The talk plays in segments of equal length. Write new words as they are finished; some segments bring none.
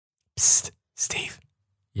Steve.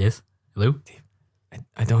 Yes. Hello. Steve.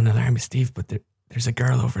 I don't alarm you, Steve, but there's a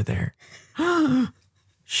girl over there.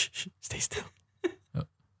 Shh, stay still.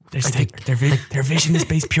 Their vision is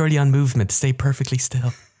based purely on movement. Stay perfectly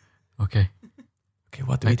still. Okay. Okay,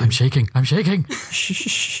 what do we do? I'm shaking.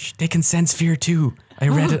 Shh. They can sense fear too. I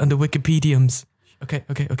read it on the Wikipediums. Okay.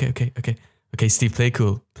 Okay, Steve, play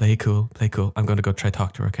cool. I'm going to go try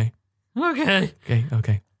talk to her, okay?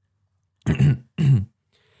 Okay.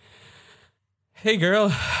 Hey, girl.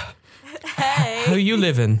 Hey. How you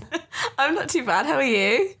living? I'm not too bad. How are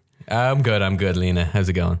you? I'm good, Lena. How's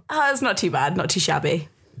it going? Oh, it's not too bad. Not too shabby.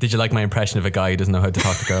 Did you like my impression of a guy who doesn't know how to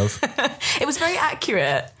talk to girls? It was very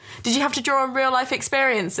accurate. Did you have to draw on real life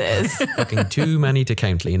experiences? Fucking too many to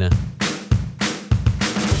count, Lena.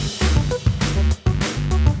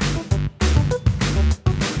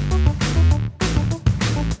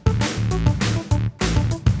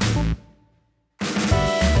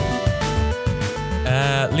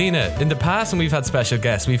 Lena, in the past when we've had special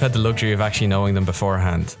guests, we've had the luxury of actually knowing them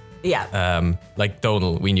beforehand. Yeah. Like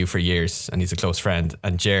Donal, we knew for years, and he's a close friend.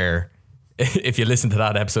 And Jer, if you listen to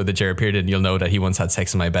that episode that Jer appeared in, you'll know that he once had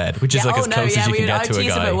sex in my bed, which is like as close as you can get to a I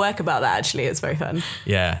tease him guy. at work about that, actually. It's very fun.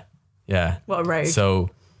 Yeah. What a rogue. So,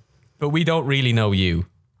 but we don't really know you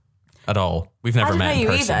at all. We've never met in I don't know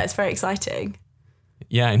you person. either. It's very exciting.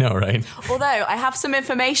 Yeah, I know, right? Although I have some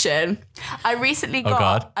information. I recently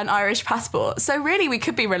got an Irish passport. So really we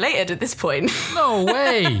could be related at this point. No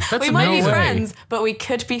way. That's We might no be way. friends, but we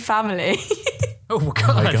could be family. Oh God.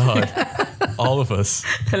 Oh my God. All of us.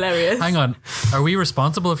 Hilarious. Hang on. Are we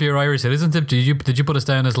responsible for your Irish citizenship? Did you put us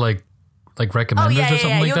down as like recommenders or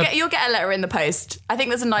something like that? You'll get a letter in the post. I think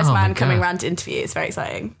there's a nice Oh my man coming God. round to interview. It's very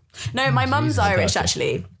exciting. No, my mum's Irish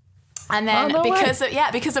actually. And then no because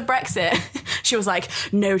of Brexit, she was like,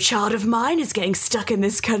 no child of mine is getting stuck in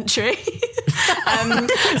this country.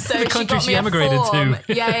 So The country she got she me a emigrated form.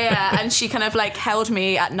 to. Yeah. And she kind of like held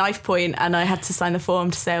me at knife point and I had to sign the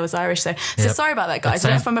form to say I was Irish. So sorry about that, guys. I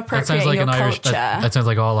don't know if I'm appropriating your culture. That sounds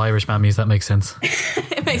like all Irish mammies. That makes sense.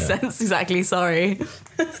 It makes sense. Exactly. Sorry.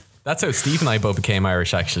 That's how Steve and I both became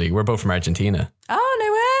Irish, actually. We're both from Argentina. Oh,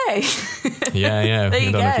 no way. Yeah. There you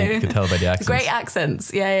I don't know if go. you could tell by the accents. Great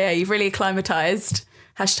accents. Yeah. You've really acclimatized.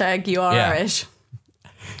 # you are Irish.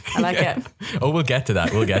 I like it. Oh, we'll get to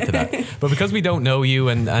that. But because we don't know you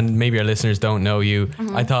and maybe our listeners don't know you,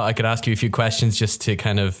 I thought I could ask you a few questions just to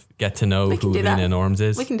kind of get to know who Lena Norms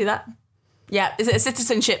is. We can do that. Yeah. Is it a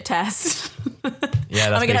citizenship test? Yeah, that's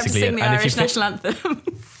Am I going to have to basically sing it. the Irish national anthem?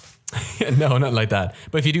 No, nothing like that.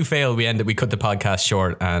 But if you do fail, we cut the podcast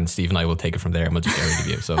short and Steve and I will take it from there and we'll just get rid of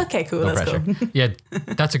you. So Okay, cool. no That's pressure. cool. Yeah,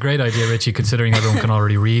 that's a great idea, Richie, considering everyone can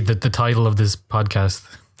already read the title of this podcast.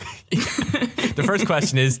 The first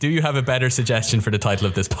question is, do you have a better suggestion for the title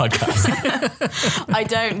of this podcast? I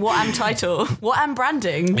don't. What am title? What am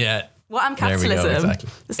branding? Yeah. What am There we go, capitalism? exactly.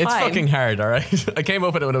 It's It's fine. fucking hard, all right? I came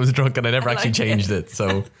up with it when I was drunk and I never I actually like changed it.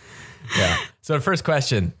 So, yeah. So the first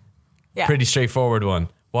question, Yeah. pretty straightforward one.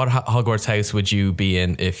 What Hogwarts house would you be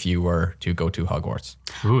in if you were to go to Hogwarts?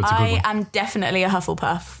 Ooh, it's a good I one. am definitely a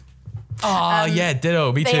Hufflepuff. Oh, yeah,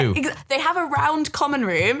 ditto. Me too. They have a round common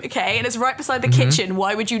room, okay, and it's right beside the Mm-hmm. kitchen.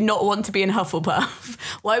 Why would you not want to be in Hufflepuff?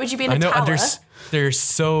 Why would you be in a I know, tower? and they're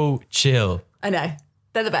so chill. I know.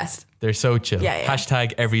 They're the best. They're so chill. Yeah.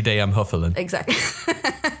 Hashtag every day I'm huffling. Exactly.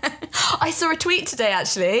 I saw a tweet today,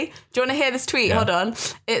 actually. Do you want to hear this tweet? Yeah. Hold on.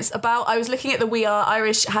 It's about, I was looking at the We Are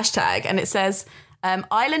Irish hashtag, and it says,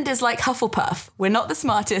 Ireland is like Hufflepuff. We're not the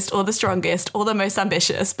smartest or the strongest or the most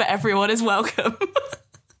ambitious, but everyone is welcome.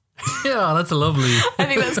 Yeah, that's a lovely. I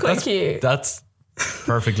think that's quite cute. That's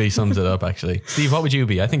perfectly sums it up, actually. Steve, what would you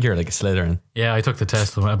be? I think you're like a Slytherin. Yeah, I took the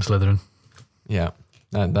test. I'm Slytherin. Yeah,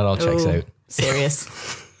 that all checks Ooh, out. Serious.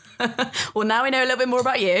 Well, now we know a little bit more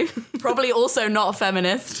about you. Probably also not a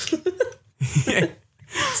feminist.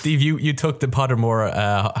 Steve, you took the Pottermore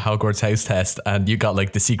Hogwarts house test and you got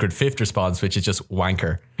like the secret fifth response, which is just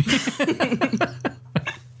wanker.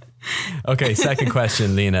 Okay, second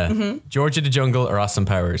question, Lena. George of the Jungle or Austin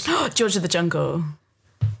Powers? George of the Jungle.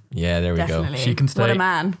 Yeah, there we Definitely. She can stay. What a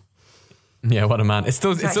man. go. Yeah, what a man. It's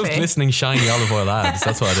those Exactly. glistening, shiny olive oil abs.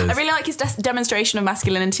 That's what it is. I really like his demonstration of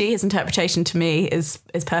masculinity. His interpretation to me is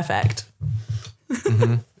perfect.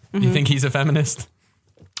 You think he's a feminist?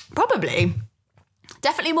 Probably.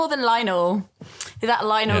 Definitely more than Lionel. That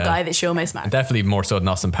Lionel Yeah. guy that she almost married. Definitely more so than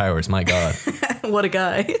Austin Powers, my God. What a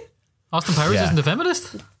guy. Austin Powers Yeah. isn't a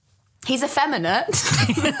feminist? He's effeminate.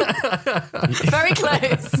 Very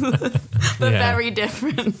close. But Yeah. very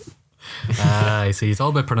different. I see. It's all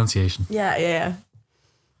about pronunciation. Yeah.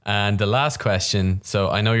 And the last question. So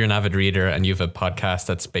I know you're an avid reader and you have a podcast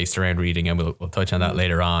that's based around reading, and we'll touch on that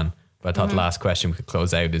later on. But I thought the last question we could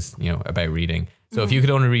close out is, about reading. So if you could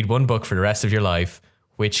only read one book for the rest of your life,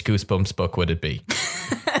 which Goosebumps book would it be?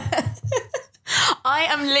 I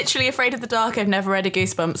am literally afraid of the dark. I've never read a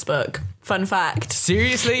Goosebumps book. Fun fact.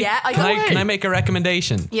 Seriously? Yeah, Can I make a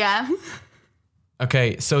recommendation? Yeah.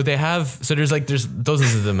 Okay, so there's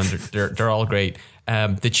dozens of them, and they're all great.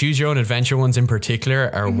 The Choose Your Own Adventure ones in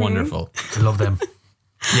particular are wonderful. I love them.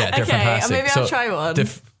 Yeah, they're fantastic. Maybe I'll try one.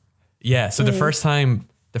 So the first time,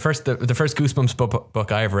 the first Goosebumps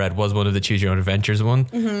book I ever read was one of the Choose Your Own Adventures one,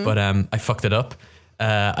 but I fucked it up.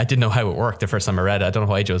 I didn't know how it worked the first time I read it. I don't know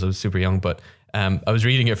why, Joe. I was super young, but I was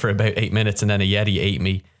reading it for about 8 minutes, and then a Yeti ate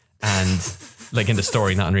me, and like in the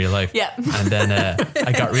story, not in real life. Yeah. And then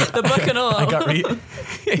I got the book and all.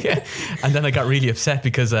 Yeah. And then I got really upset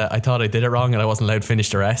because I thought I did it wrong, and I wasn't allowed to finish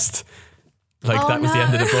the rest. Like that was the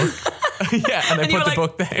end of the book. Yeah, and I put the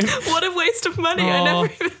book down. What a waste of money. I never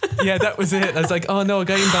even... Yeah, that was it. I was like, oh no, I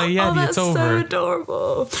got eaten by a Yeti. It's over. That's so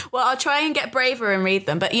adorable. Well, I'll try and get braver and read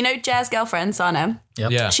them. But Jer's girlfriend, Sana,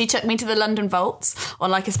 Yeah. she took me to the London Vaults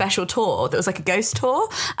on like a special tour that was like a ghost tour.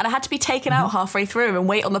 And I had to be taken out halfway through and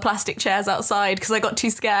wait on the plastic chairs outside because I got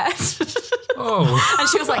too scared. Oh. And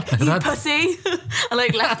she was like, you pussy. And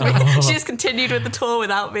like left me. She just continued with the tour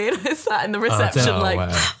without me. And I sat in the reception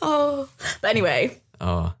wow. But anyway.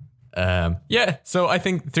 Yeah, so I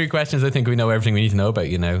think 3 questions. I think we know everything we need to know about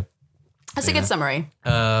you now. That's a good summary.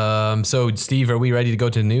 So Steve, are we ready to go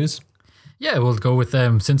to the news? Yeah, we'll go with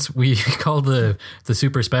since we called the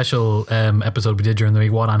super special episode we did during the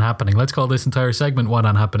week What On Happening, let's call this entire segment What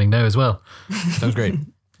On Happening now as well. Sounds great.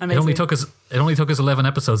 It only took us 11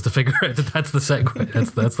 episodes to figure out that that's the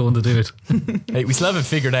segue. That's the one to do it. Hey, we still haven't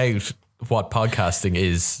figured out what podcasting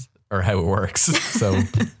is or how it works. So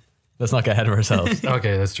let's not get ahead of ourselves.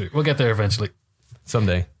 Okay, that's true. We'll get there eventually.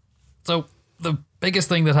 Someday. So the biggest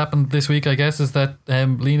thing that happened this week, I guess, is that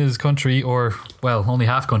Lena's country, or, well, only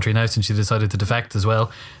half country now since she decided to defect as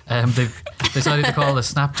well, they've decided to call a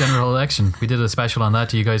snap general election. We did a special on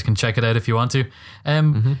that. You guys can check it out if you want to.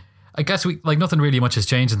 I guess nothing really much has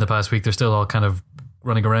changed in the past week. They're still all kind of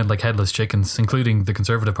running around like headless chickens, including the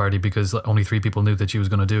Conservative Party, because only 3 people knew that she was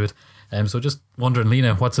going to do it. So just wondering,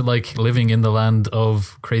 Lena, what's it like living in the land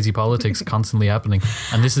of crazy politics constantly happening?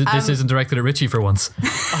 And this isn't directed at Richie for once.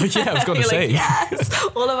 Oh yeah, I was going to say. Yes,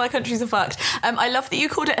 all of our countries are fucked. I love that you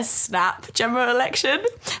called it a snap general election,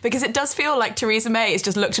 because it does feel like Theresa May has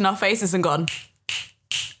just looked in our faces and gone,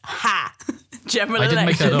 ha. General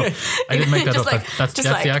election. I didn't make that up. Like, that's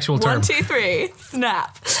the actual term. 1, 2, 3,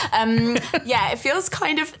 snap. Yeah, it feels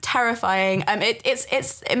kind of terrifying.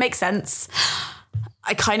 It makes sense.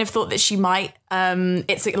 I kind of thought that she might.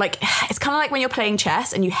 It's kind of like when you're playing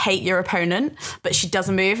chess and you hate your opponent, but she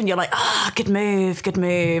doesn't move, and you're like, good move,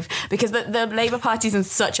 because the Labour Party's in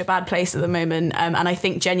such a bad place at the moment, and I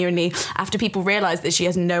think genuinely after people realise that she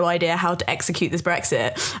has no idea how to execute this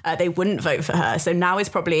Brexit, they wouldn't vote for her. So now is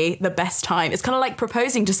probably the best time. It's kind of like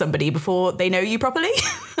proposing to somebody before they know you properly.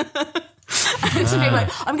 And to be like,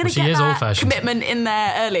 I'm going to get that commitment in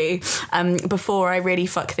there early before I really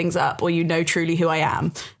fuck things up, or truly who I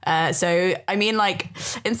am. So, I mean, like,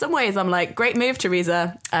 in some ways, I'm like, great move,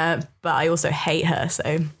 Theresa, but I also hate her,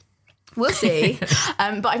 so we'll see.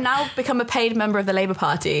 But I've now become a paid member of the Labour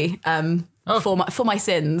Party for my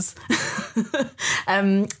sins.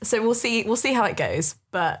 So we'll see how it goes.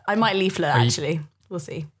 But I might leaflet, actually. We'll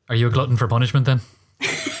see. Are you a glutton for punishment, then?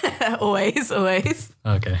 Always.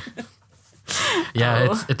 Okay.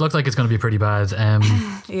 Yeah, it looks like it's going to be pretty bad.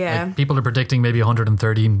 Yeah. Like, people are predicting maybe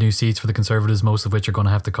 130 new seats for the Conservatives, most of which are going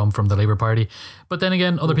to have to come from the Labour Party. But then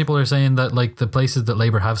again, other people are saying that like the places that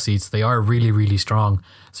Labour have seats, they are really, really strong.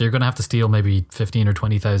 So you're going to have to steal maybe 15 or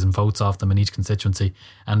 20,000 votes off them in each constituency.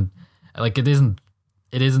 And like it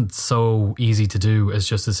isn't so easy to do as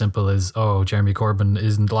just as simple as, Jeremy Corbyn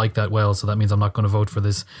isn't like that well, so that means I'm not going to vote for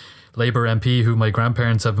this Labour MP who my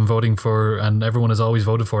grandparents have been voting for and everyone has always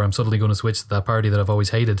voted for. I'm suddenly going to switch to that party that I've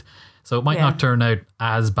always hated. So it might not turn out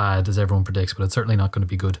as bad as everyone predicts, but it's certainly not going to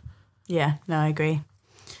be good. Yeah, no, I agree.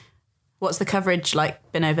 What's the coverage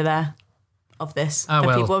like been over there of this? What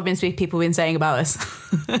have people been saying about us?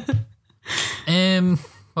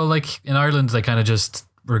 Well, like in Ireland, they kind of just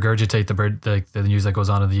regurgitate the news that goes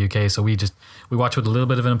on in the UK. So we watch with a little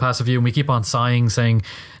bit of an impassive view, and we keep on sighing, saying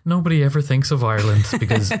nobody ever thinks of Ireland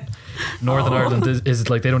because Northern Ireland is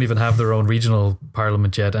like they don't even have their own regional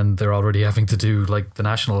parliament yet, and they're already having to do like the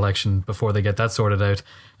national election before they get that sorted out.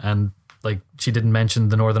 And like she didn't mention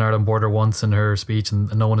the Northern Ireland border once in her speech,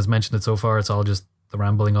 and no one has mentioned it so far. It's all just the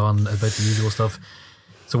rambling on about the usual stuff.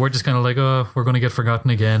 So we're just kind of like, we're going to get forgotten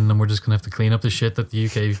again, and we're just going to have to clean up the shit that the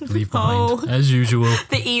UK leave behind, as usual.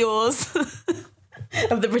 The Eeyores.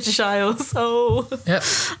 of the British Isles. Oh, Yep.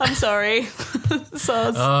 I'm sorry.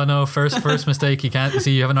 Soz. Oh no, first mistake. You can't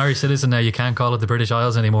see. You have an Irish citizen now. You can't call it the British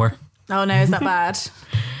Isles anymore. Oh no, is that bad?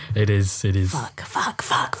 It is. Fuck.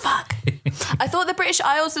 I thought the British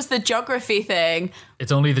Isles was the geography thing.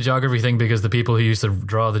 It's only the geography thing because the people who used to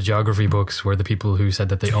draw the geography books were the people who said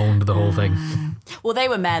that they owned the whole thing. Well, they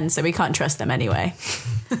were men, so we can't trust them anyway.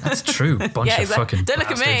 That's true. Bunch of fucking Don't look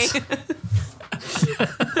bastards. at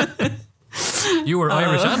me. You were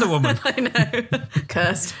Irish and a woman. I know.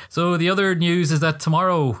 Cursed. So the other news is that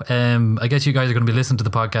tomorrow, I guess you guys are going to be listening to the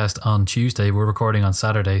podcast on Tuesday. We're recording on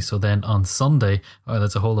Saturday. So then on Sunday,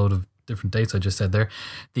 that's a whole load of different dates I just said there.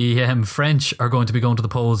 The French are going to be going to the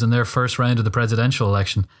polls in their first round of the presidential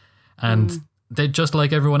election. And they, just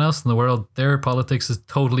like everyone else in the world, their politics is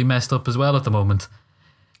totally messed up as well at the moment.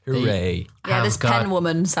 Hooray. Yeah, this pen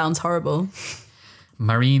woman sounds horrible.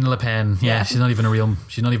 Marine Le Pen. Yeah, she's not even a real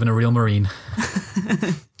Marine.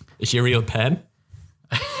 Is she a real pen?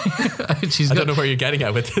 I don't know where you're getting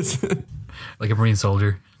at with this. Like a Marine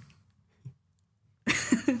soldier.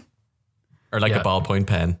 Or like a ballpoint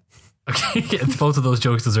pen. Okay, yeah, both of those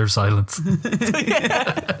jokes deserve silence.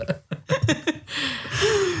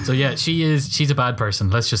 So yeah, she's a bad person.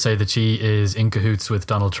 Let's just say that she is in cahoots with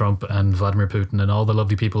Donald Trump and Vladimir Putin and all the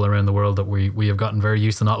lovely people around the world that we have gotten very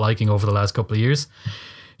used to not liking over the last couple of years.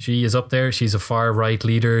 She is up there. She's a far right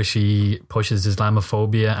leader. She pushes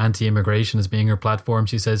Islamophobia, anti-immigration as being her platform.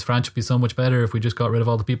 She says France would be so much better if we just got rid of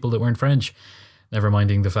all the people that weren't French. Never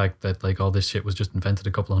minding the fact that like all this shit was just invented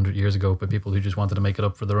a couple 100 years ago by people who just wanted to make it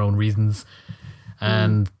up for their own reasons.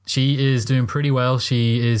 And she is doing pretty well.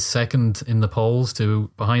 She is second in the polls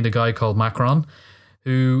behind a guy called Macron,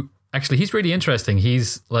 who actually, he's really interesting.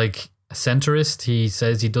 He's like a centrist. He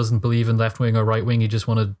says he doesn't believe in left wing or right wing. He just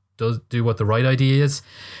want to do what the right idea is.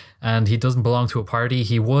 And he doesn't belong to a party.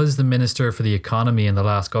 He was the minister for the economy in the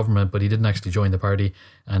last government, but he didn't actually join the party.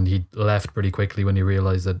 And he left pretty quickly when he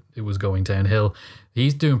realized that it was going downhill.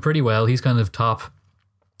 He's doing pretty well. He's kind of top.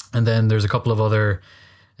 And then there's a couple of other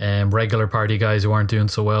regular party guys who aren't doing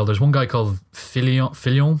so well. There's one guy called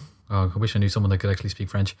Fillon. Oh, I wish I knew someone that could actually speak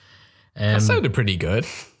French. That sounded pretty good.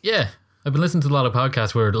 Yeah, I've been listening to a lot of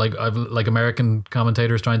podcasts where like American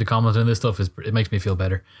commentators trying to comment on this stuff. It makes me feel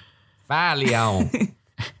better. Fillon.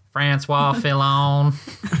 Francois Fillon.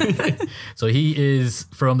 So he is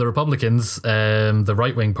from the Republicans, the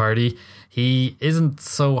right wing party. He isn't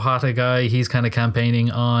so hot a guy. He's kind of campaigning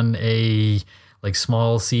on a like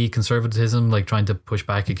small c conservatism, like trying to push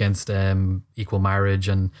back against equal marriage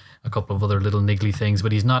and a couple of other little niggly things,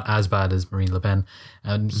 but he's not as bad as Marine Le Pen.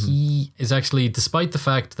 And he is actually, despite the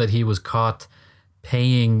fact that he was caught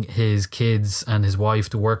paying his kids and his wife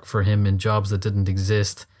to work for him in jobs that didn't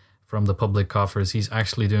exist from the public coffers, he's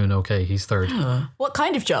actually doing okay. He's third. What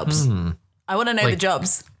kind of jobs? I want to know the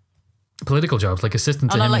jobs. Political jobs, like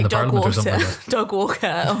assistant to him in the parliament or something like that. Dog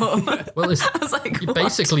walker. Well, I was like,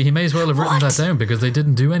 basically, he may as well have written that down because they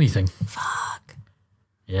didn't do anything. Fuck.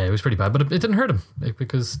 Yeah, it was pretty bad, but it didn't hurt him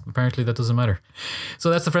because apparently that doesn't matter.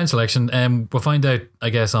 So that's the French election. We'll find out,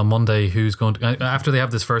 I guess, on Monday who's going to, after they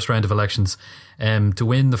have this first round of elections, to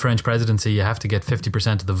win the French presidency, you have to get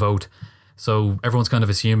 50% of the vote. So everyone's kind of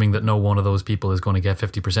assuming that no one of those people is going to get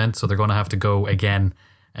 50%. So they're going to have to go again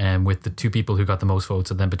with the two people who got the most votes.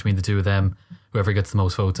 And then between the two of them, whoever gets the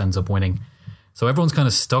most votes ends up winning. So everyone's kind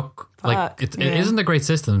of stuck. It isn't a great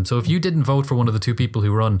system. So if you didn't vote for one of the two people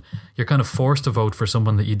who run, you're kind of forced to vote for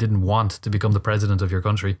someone that you didn't want to become the president of your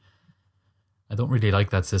country. I don't really like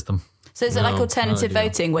that system. So is it like alternative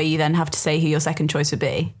voting where you then have to say who your second choice would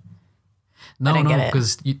be? No,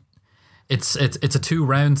 because it's a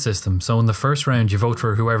 2-round system. So in the first round, you vote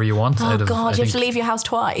for whoever you want. Oh God, you have to leave your house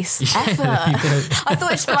twice. Ever. I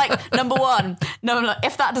thought it's like number one. No,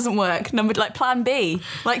 if that doesn't work, like plan B.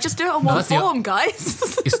 Like just do it on one form,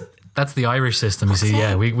 guys. That's the Irish system, you see.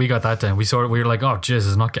 Yeah, we got that down. We were like, oh,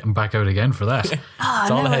 Jesus, not getting back out again for that.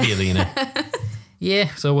 It's all ahead of you, Lena.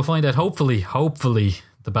 Yeah, so we'll find out. Hopefully,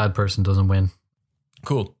 the bad person doesn't win.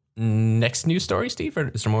 Cool. Next news story, Steve, or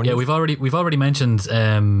is there more? Yeah, we've already mentioned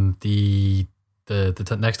the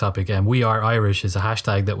next topic. We Are Irish is a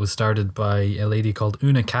hashtag that was started by a lady called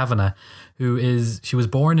Una Kavanagh, she was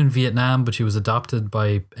born in Vietnam, but she was adopted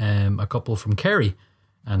by a couple from Kerry.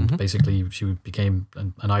 And basically she became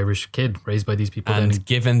an Irish kid raised by these people. And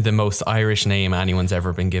given the most Irish name anyone's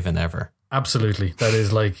ever been given ever. Absolutely. That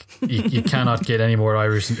is like, you cannot get any more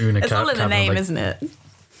Irish than Una Kavanagh. It's all in the name, isn't it?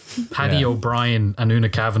 Paddy O'Brien and Una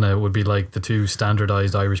Kavanagh would be like the two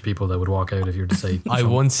standardised Irish people that would walk out if you were to say. I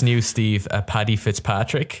once knew, Steve, Paddy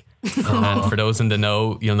Fitzpatrick. And for those in the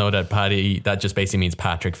know, you'll know that Paddy, that just basically means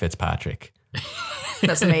Patrick Fitzpatrick.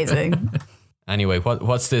 That's amazing. Anyway,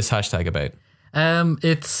 what's this hashtag about?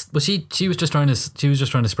 She was just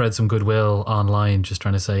trying to spread some goodwill online, just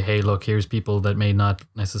trying to say, hey, look, here's people that may not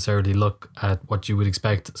necessarily look at what you would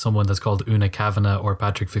expect someone that's called Una Kavanagh or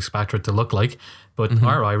Patrick Fitzpatrick to look like, but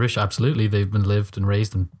are Irish, absolutely. They've been lived and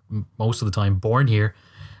raised and most of the time born here,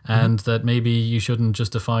 and that maybe you shouldn't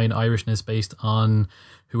just define Irishness based on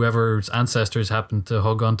whoever's ancestors happened to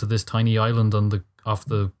hug onto this tiny island off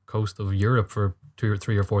the coast of Europe for 2 or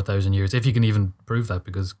 3 or 4,000 years, if you can even prove that,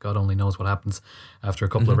 because God only knows what happens after a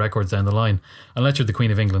couple of records down the line, unless you're the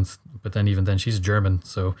Queen of England, but then even then she's German,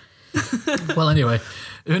 so well, anyway,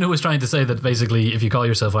 Una was trying to say that basically if you call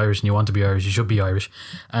yourself Irish and you want to be Irish, you should be Irish,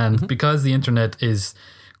 and because the internet is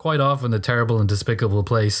quite often a terrible and despicable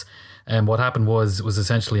place, and what happened was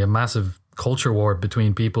essentially a massive culture war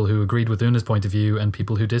between people who agreed with Una's point of view and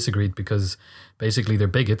people who disagreed, because basically they're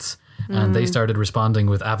bigots, and they started responding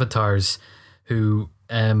with avatars who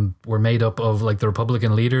were made up of like the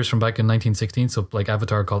Republican leaders from back in 1916. So like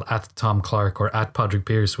avatar called @TomClark or @Padraig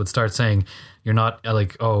Pearse would start saying, you're not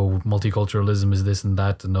like, oh, multiculturalism is this and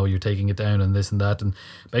that, and no, you're taking it down and this and that, and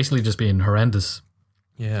basically just being horrendous.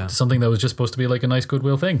 Yeah. Something that was just supposed to be like a nice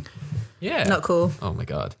goodwill thing. Yeah. Not cool. Oh my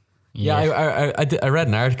God. Yeah, I read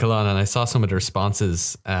an article on, and I saw some of the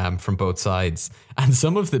responses from both sides, and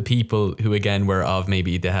some of the people who again were of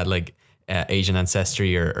maybe they had like Asian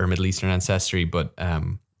ancestry or Middle Eastern ancestry, but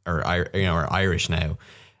are Irish now,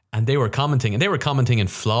 and they were commenting in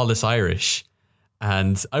flawless Irish,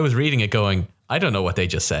 and I was reading it going, I don't know what they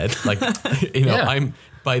just said. Like, I'm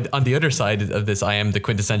on the other side of this, I am the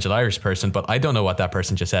quintessential Irish person, but I don't know what that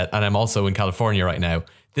person just said, and I'm also in California right now.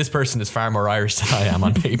 This person is far more Irish than I am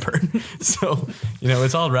on paper. So,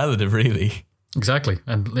 it's all relative, really. Exactly.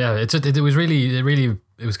 And yeah, it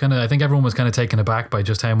was kind of, I think everyone was kind of taken aback by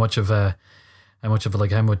just how many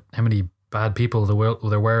bad people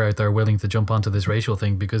there were out there willing to jump onto this racial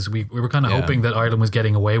thing, because we were kind of hoping that Ireland was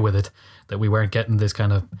getting away with it, that we weren't getting this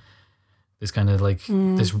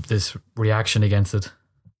reaction against it.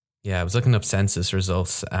 Yeah, I was looking up census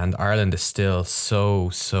results, and Ireland is still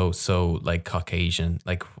so like Caucasian,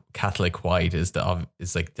 like Catholic white is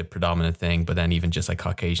like the predominant thing, but then even just like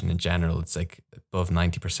Caucasian in general, it's like above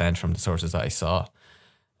 90% from the sources that I saw,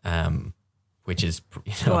 which is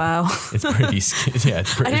wow, it's pretty. Yeah,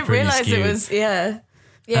 it's pretty. I didn't realize skewed. It was yeah.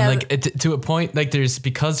 And like to a point, like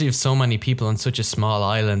because you have so many people on such a small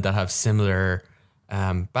island that have similar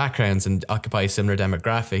backgrounds and occupy a similar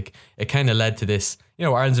demographic, it kind of led to this.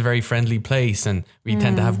 Ireland's a very friendly place, and we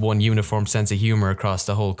tend to have one uniform sense of humor across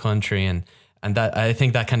the whole country, and that I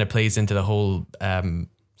think that kind of plays into the whole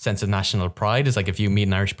sense of national pride. Is like if you meet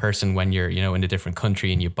an Irish person when you're in a different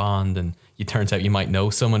country and you bond, and it turns out you might know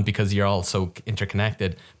someone because you're all so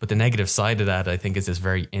interconnected. But the negative side of that, I think, is this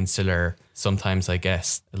very insular, sometimes I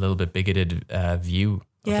guess a little bit bigoted view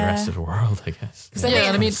of the rest of the world, I guess.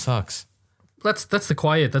 Yeah, I mean, it sucks. That's the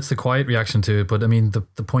quiet reaction to it. But I mean,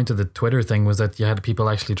 the point of the Twitter thing was that you had people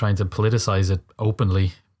actually trying to politicize it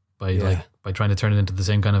openly by trying to turn it into the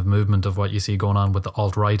same kind of movement of what you see going on with the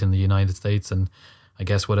alt-right in the United States, and I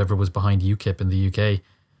guess whatever was behind UKIP in the UK.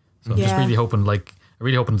 So I'm just really hoping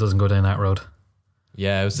it doesn't go down that road.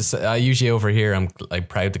 Yeah, it was just, I usually over here I'm like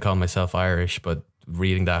proud to call myself Irish, but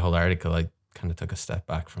reading that whole article, I kind of took a step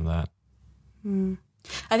back from that.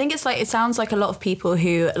 I think it's like, it sounds like a lot of people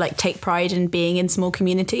who like take pride in being in small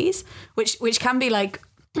communities, which can be like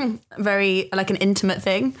very like an intimate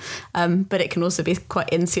thing, but it can also be quite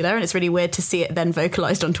insular, and it's really weird to see it then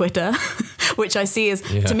vocalized on Twitter, which I see as,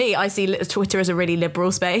 to me, I see Twitter as a really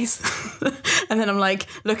liberal space. And then I'm like,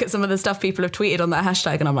 look at some of the stuff people have tweeted on that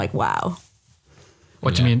hashtag, and I'm like, wow.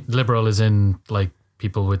 What do you mean liberal is in like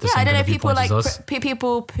people with the same kind of viewpoints as us?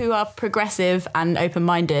 People who are progressive and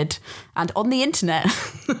open-minded and on the internet.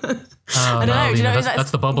 I don't know. Do you know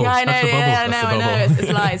that's the bubble. Yeah, I know. I know.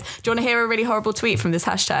 It's lies. Do you want to hear a really horrible tweet from this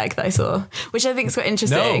hashtag that I saw, which I think is quite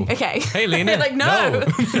interesting? No. Okay. Hey, Lena. Like, no. Do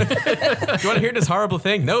you want to hear this horrible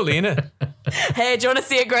thing? No, Lena. Hey, do you want to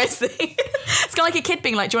see a gross thing? It's kind of like a kid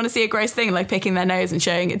being like, do you want to see a gross thing? Like picking their nose and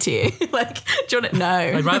showing it to you. Like, do you want to? No.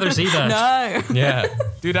 I'd rather see that. No. Yeah.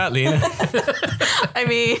 Do that, Lena. I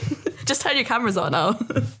mean, just turn your cameras on. No,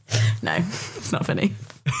 it's not funny.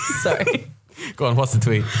 Sorry. Go on, what's the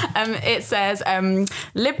tweet? It says,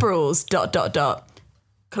 liberals, ...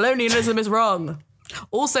 Colonialism is wrong.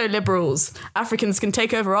 Also liberals. Africans can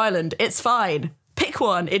take over Ireland. It's fine. Pick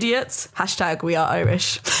one, idiots. # we are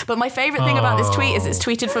Irish. But my favourite thing about this tweet is it's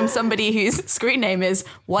tweeted from somebody whose screen name is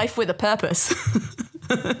Wife with a Purpose.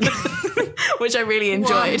 Which I really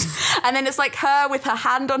enjoyed. What? And then it's like her with her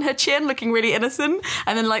hand on her chin looking really innocent,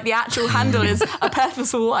 and then like the actual handle is a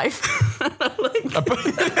purposeful wife.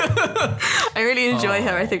 I really enjoy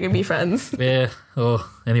her. I think we'd be friends. Yeah. Oh,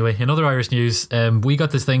 anyway, in other Irish news, we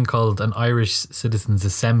got this thing called an Irish Citizens'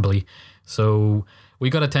 Assembly. So we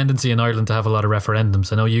got a tendency in Ireland to have a lot of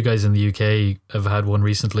referendums. I know you guys in the UK have had one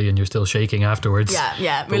recently and you're still shaking afterwards.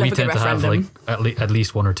 Yeah. But we tend to have like at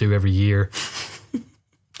least one or two every year.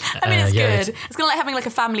 I mean, it's good. It's kind of like having like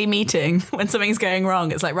a family meeting when something's going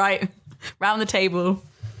wrong. It's like, right, round the table.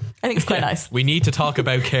 I think it's quite nice. We need to talk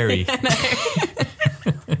about Kerry.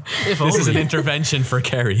 This is an intervention for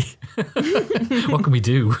Kerry. What can we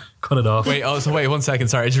do? Cut it off. Wait, 1 second.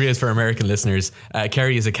 Sorry, I just realized for American listeners,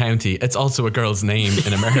 Kerry is a county. It's also a girl's name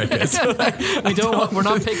in America. So we're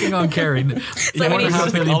not picking on Kerry. So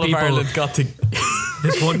All of Ireland got to.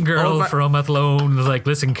 This one girl from Athlone was like,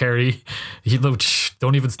 "Listen, Kerry,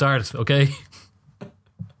 don't even start, okay?"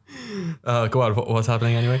 Go on. What's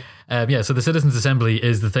happening anyway? So the Citizens' Assembly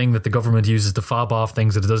is the thing that the government uses to fob off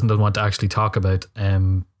things that it doesn't want to actually talk about,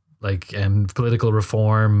 like political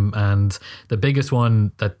reform, and the biggest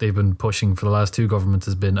one that they've been pushing for the last two governments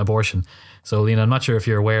has been abortion. So, Lena, I'm not sure if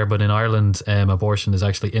you're aware, but in Ireland, abortion is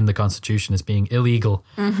actually in the constitution as being illegal,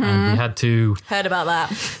 and we had to heard about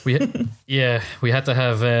that. We had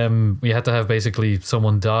to have basically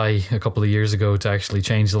someone die a couple of years ago to actually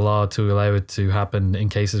change the law to allow it to happen in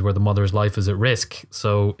cases where the mother's life is at risk.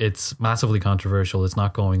 So it's massively controversial. It's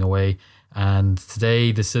not going away. And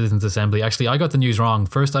today, the Citizens' Assembly, actually, I got the news wrong.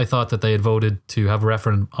 First, I thought that they had voted to have a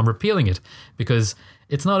referendum on repealing it, because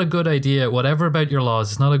it's not a good idea, whatever about your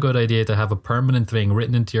laws, it's not a good idea to have a permanent thing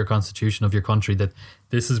written into your constitution of your country that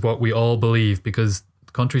this is what we all believe, because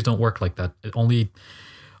countries don't work like that. Only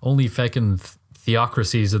feckin'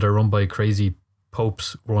 theocracies that are run by crazy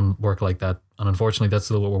popes work like that. And unfortunately, that's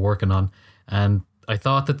still what we're working on. And I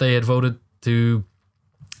thought that they had voted to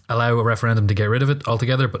allow a referendum to get rid of it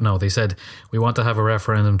altogether, but no, they said we want to have a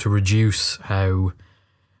referendum to reduce how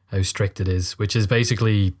strict it is, which is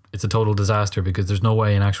basically, it's a total disaster, because there's no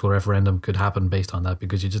way an actual referendum could happen based on that,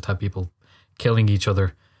 because you just have people killing each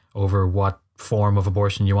other over what form of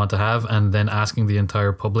abortion you want to have, and then asking the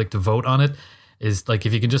entire public to vote on it is like,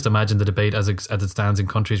 if you can just imagine the debate as it stands in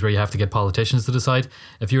countries where you have to get politicians to decide.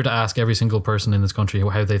 If you were to ask every single person in this country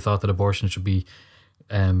how they thought that abortion should be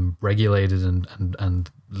regulated and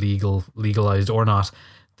legalized or not,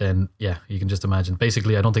 then yeah, you can just imagine.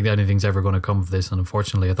 Basically, I don't think that anything's ever going to come of this, and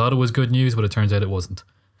unfortunately, I thought it was good news, but it turns out it wasn't.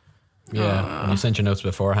 Yeah, when you sent your notes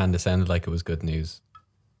beforehand, it sounded like it was good news.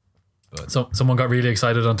 But. So someone got really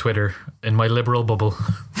excited on Twitter in my liberal bubble.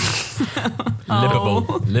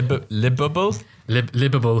 Livable.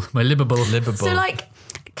 My livable. So, like,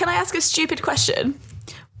 can I ask a stupid question?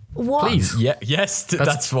 What? Please. Yeah, yes,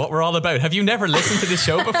 that's what we're all about. Have you never listened to this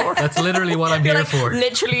show before? That's literally what I'm here for.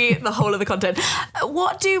 Literally the whole of the content.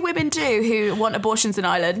 What do women do who want abortions in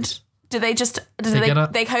Ireland? Do they just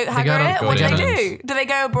they hagger it? What do they do? Do they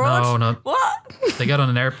go abroad? No. What? They get on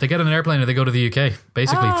an airplane or they go to the UK.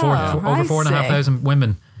 Basically, over 4,500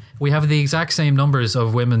 women. We have the exact same numbers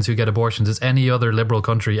of women who get abortions as any other liberal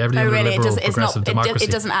country. Every other liberal progressive democracy.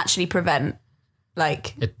 It doesn't actually prevent,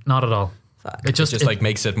 like, not at all. Fuck. It just like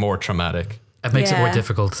makes it more traumatic. It makes it more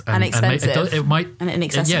difficult and expensive. And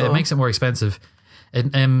inaccessible. It makes it more expensive.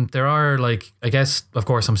 There are, like, I guess, of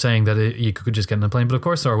course, I'm saying that you could just get in a plane, but of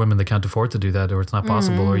course there are women that can't afford to do that, or it's not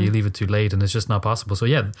possible, or you leave it too late and it's just not possible. So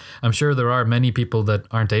yeah, I'm sure there are many people that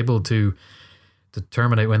aren't able to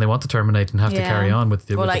terminate when they want to terminate and have to carry on with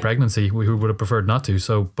the pregnancy, who would have preferred not to.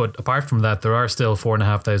 So, but apart from that, there are still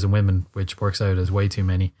 4,500 women, which works out as way too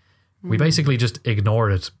many. We basically just ignore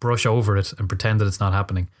it, brush over it, and pretend that it's not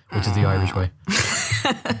happening, which is the Irish way.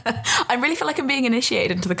 I really feel like I'm being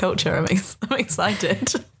initiated into the culture. I'm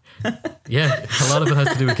excited. Yeah, a lot of it has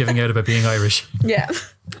to do with giving out about being Irish. Yeah.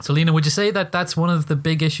 So, Lena, would you say that that's one of the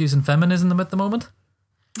big issues in feminism at the moment?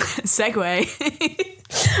 Segue.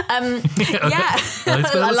 Yeah.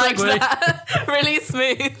 I liked that. Really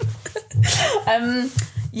smooth.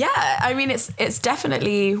 Yeah, I mean, it's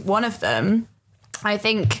definitely one of them. I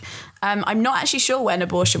think I'm not actually sure when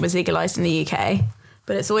abortion was legalised in the UK,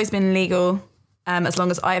 but it's always been legal as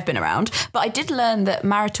long as I have been around. But I did learn that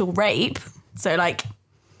marital rape, so like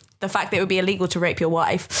the fact that it would be illegal to rape your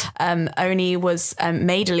wife, only was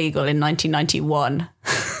made illegal in 1991.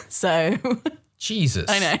 So Jesus,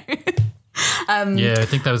 I know. Yeah, I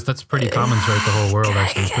think that's pretty common throughout the whole world.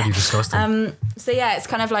 Actually, it's pretty disgusting. So yeah, it's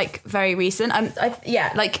kind of like very recent.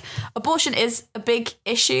 Like abortion is a big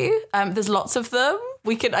issue. There's lots of them.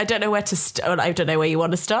 I don't know where to start. I don't know where you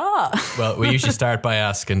want to start. Well, we usually start by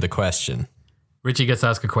asking the question. Richie gets to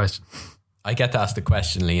ask a question. I get to ask the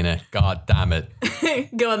question, Lena. God damn it.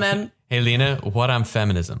 Go on then. Hey, Lena, what am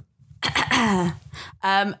feminism?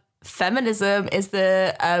 feminism is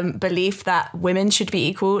the belief that women should be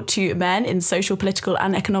equal to men in social, political,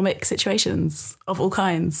 and economic situations of all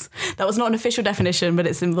kinds. That was not an official definition, but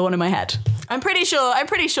it's the one in my head. I'm pretty sure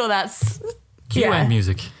that's QN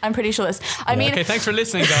music. I'm pretty sure that's. I mean, okay, thanks for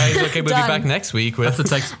listening, guys. Okay, we'll be back next week with the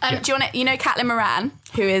text. Do you want to, Caitlin Moran,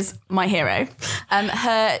 who is my hero?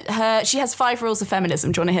 She has 5 rules of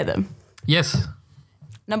feminism. Do you want to hear them? Yes.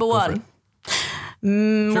 Number 1,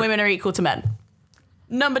 women are equal to men.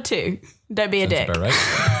 Number 2, don't be a dick. About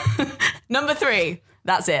right. Number 3,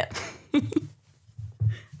 that's it. And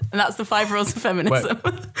that's the 5 rules of feminism.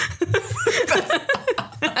 No,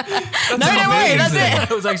 don't worry, that's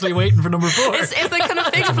it. I was actually waiting for number 4. It's the kind of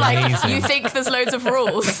thing of like, you think there's loads of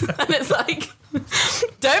rules, and it's like,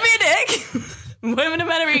 don't be a dick. Women and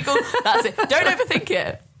men are equal. That's it. Don't overthink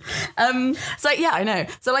it. So yeah, I know.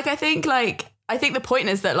 So like, I think the point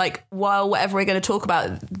is that like, while whatever we're going to talk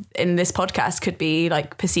about in this podcast could be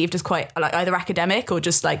like perceived as quite like either academic or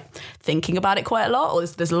just like thinking about it quite a lot, or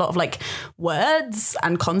there's a lot of like words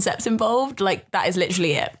and concepts involved, like that is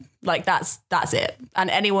literally it. Like that's it.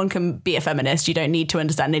 And anyone can be a feminist. You don't need to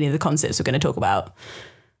understand any of the concepts we're going to talk about,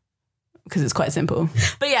 because it's quite simple.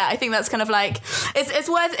 But yeah, I think that's kind of like, it's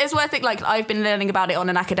worth it. Like, I've been learning about it on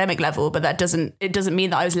an academic level, but it doesn't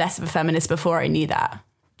mean that I was less of a feminist before I knew that.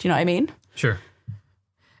 Do you know what I mean? Sure.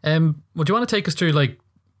 Well, do you want to take us through, like,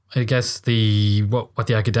 I guess what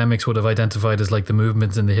the academics would have identified as like the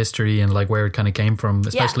movements in the history and like where it kind of came from,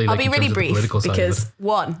 especially I'll like be in really terms brief of the political side because of it.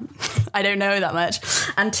 1, I don't know that much,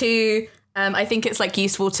 and 2, I think it's like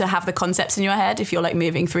useful to have the concepts in your head if you're like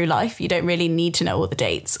moving through life. You don't really need to know all the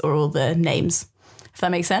dates or all the names, if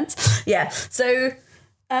that makes sense. Yeah. So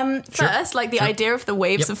first, like the idea of the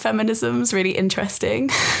waves of feminism is really interesting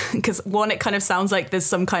because 1, it kind of sounds like there's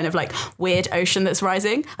some kind of like weird ocean that's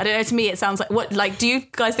rising. I don't know. To me, it sounds like do you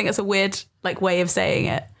guys think it's a weird like way of saying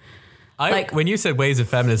it? When you said waves of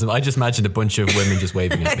feminism, I just imagined a bunch of women just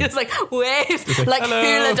waving at me. It's like waves, like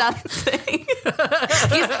hula dancing.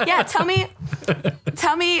 Yeah, tell me,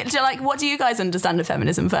 like, what do you guys understand of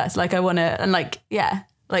feminism first? Like, I want to, and like, yeah,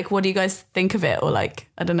 like, what do you guys think of it? Or like,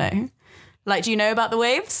 I don't know. Like, do you know about the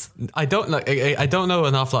waves? I don't know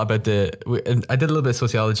an awful lot about I did a little bit of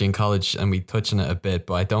sociology in college and we touched on it a bit,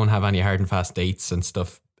 but I don't have any hard and fast dates and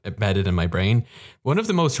stuff embedded in my brain. One of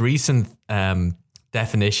the most recent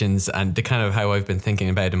definitions and the kind of how I've been thinking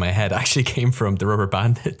about it in my head actually came from the Rubber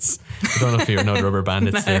Bandits. I don't know if you know the Rubber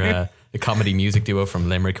Bandits. No. They're a comedy music duo from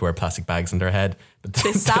Limerick who wear plastic bags in their head. But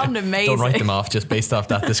they sound amazing. Don't write them off just based off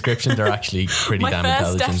that description. They're actually pretty damn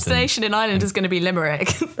intelligent. My first destination in Ireland is going to be Limerick.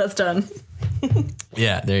 That's done.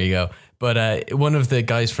 Yeah, there you go. But one of the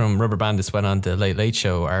guys from Rubber Bandits went on the Late Late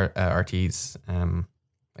Show, RT's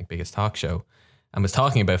like biggest talk show, and was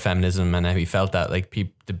talking about feminism and how he felt that like the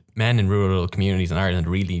men in rural communities in Ireland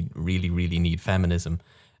really, really, really need feminism.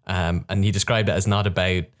 And he described it as not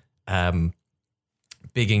about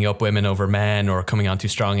bigging up women over men or coming on too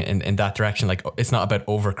strong in that direction. Like, it's not about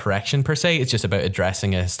overcorrection per se. It's just about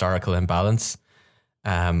addressing a historical imbalance.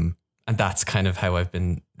 And that's kind of how I've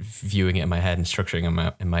been viewing it in my head and structuring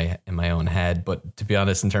in my own head. But to be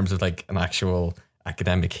honest, in terms of like an actual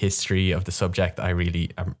academic history of the subject, I'm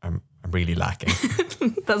really lacking.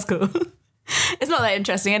 That's cool. It's not that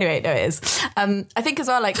interesting anyway. No, it is. I think as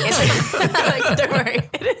well, like, it's like don't worry,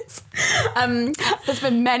 it is. There's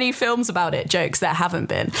been many films about it, jokes there haven't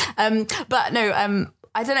been. But no,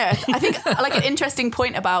 I don't know. I think like an interesting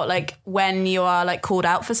point about like when you are like called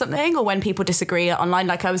out for something or when people disagree online.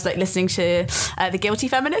 Like I was like listening to The Guilty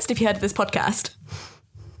Feminist. If you heard of this podcast.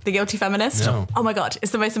 The Guilty Feminist. No. Oh my God.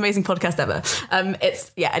 It's the most amazing podcast ever.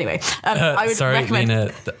 Anyway, I would recommend.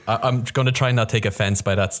 Lena, I'm going to try and not take offense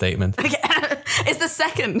by that statement. Okay. It's the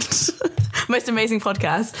second most amazing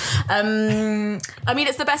podcast. I mean,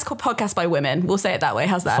 it's the best podcast by women. We'll say it that way.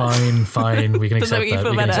 How's that? Fine. We can accept that. We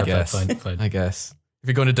can accept that. Fine. I guess. If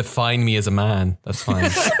you're going to define me as a man, that's fine.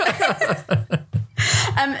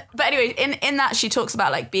 But anyway, in that she talks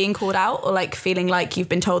about like being called out or like feeling like you've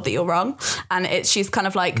been told that you're wrong, and she's kind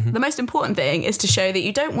of like the most important thing is to show that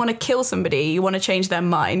you don't want to kill somebody, you want to change their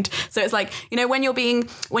mind. So it's like, you know, when you're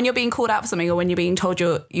being called out for something or when you're being told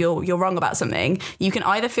you're wrong about something, you can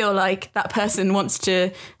either feel like that person wants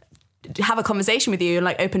to have a conversation with you and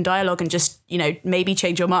like open dialogue and just, you know, maybe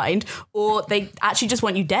change your mind, or they actually just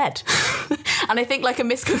want you dead. And I think like a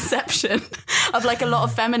misconception of like a lot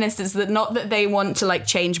of feminists is that not that they want to like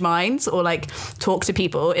change minds or like talk to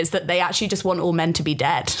people, is that they actually just want all men to be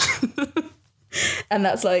dead. And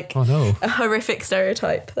that's like a horrific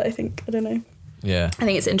stereotype that I don't know. Yeah. I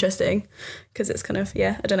think it's interesting because it's kind of,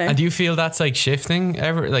 I don't know. And do you feel that's like shifting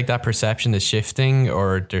ever? Like that perception is shifting,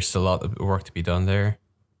 or there's still a lot of work to be done there?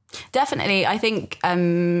 Definitely. I think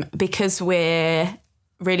because we're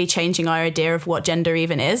really changing our idea of what gender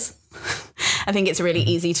even is, I think it's really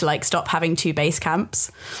easy to like stop having two base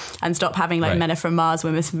camps and stop having like men are from Mars,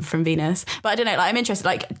 women from Venus. But I don't know, like I'm interested,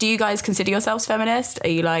 like do you guys consider yourselves feminist? Are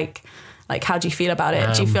you like how do you feel about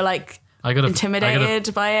it? Do you feel like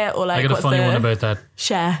intimidated by it, or like I got a funny one about that.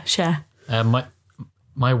 Share.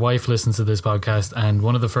 My wife listens to this podcast, and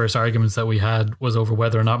one of the first arguments that we had was over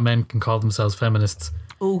whether or not men can call themselves feminists.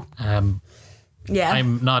 Ooh. Yeah.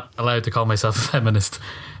 I'm not allowed to call myself a feminist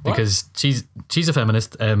because she's a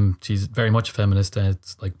feminist. She's very much a feminist.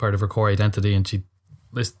 It's like part of her core identity, and she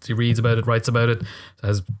reads about it, writes about it,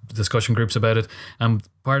 has discussion groups about it. And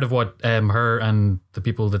part of what her and the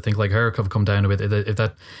people that think like her have come down to it, if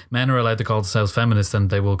that men are allowed to call themselves feminists, then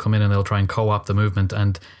they will come in and they'll try and co-opt the movement,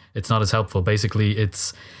 and it's not as helpful. Basically,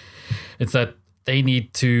 it's that they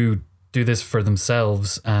need to do this for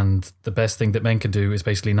themselves, and the best thing that men can do is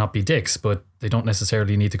basically not be dicks, but they don't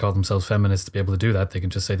necessarily need to call themselves feminists to be able to do that. They can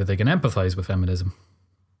just say that they can empathize with feminism.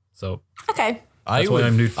 So okay. I would,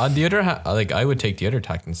 on the other hand, like I would take the other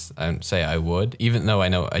tack and say I would, even though I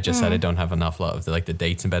know I just said I don't have an awful lot of the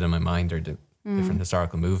dates embedded in my mind or the different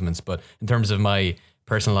historical movements. But in terms of my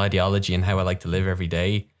personal ideology and how I like to live every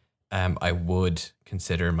day, I would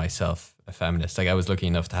consider myself a feminist. Like I was lucky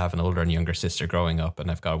enough to have an older and younger sister growing up, and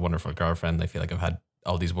I've got a wonderful girlfriend. I feel like I've had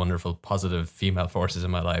all these wonderful, positive female forces in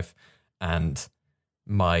my life, and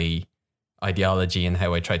my ideology and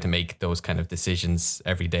how I try to make those kind of decisions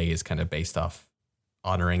every day is kind of based off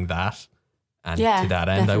honoring that. And to that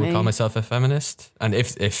end, definitely. I would call myself a feminist. And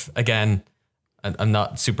if again, I'm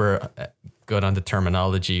not super good on the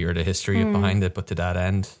terminology or the history behind it, but to that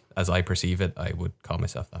end, as I perceive it, I would call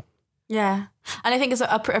myself that. Yeah. And I think it's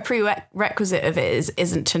a prerequisite of it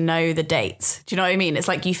isn't to know the dates. Do you know what I mean? It's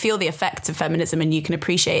like you feel the effects of feminism and you can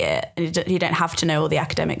appreciate it, and you don't have to know all the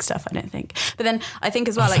academic stuff, I don't think. But then I think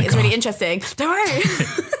as well, it's really interesting. Don't worry.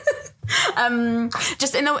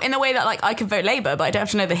 Just in the way that like I can vote Labour, but I don't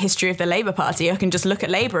have to know the history of the Labour Party. I can just look at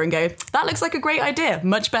Labour and go, that looks like a great idea.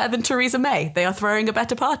 Much better than Theresa May. They are throwing a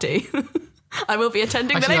better party. I will be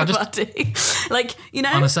attending the Labour Party. Like, you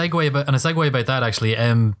know. On a segue about that, actually,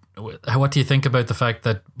 what do you think about the fact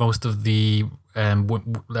that most of the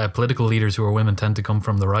political leaders who are women tend to come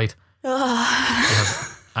from the right?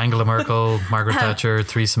 Angela Merkel, Margaret Thatcher,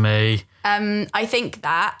 Theresa May. I think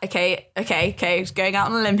that, okay, going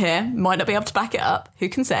out on a limb here, might not be able to back it up, who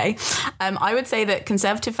can say? I would say that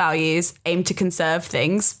conservative values aim to conserve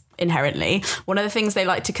things inherently. One of the things they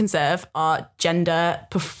like to conserve are gender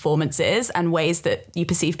performances and ways that you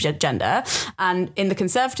perceive gender. And in the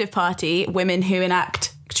Conservative Party, women who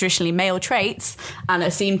enact traditionally male traits and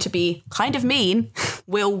are seen to be kind of mean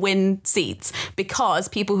will win seats, because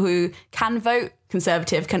people who can vote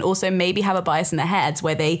Conservative can also maybe have a bias in their heads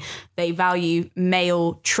where they value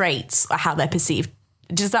male traits or how they're perceived.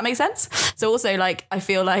 Does that make sense? So also, like, I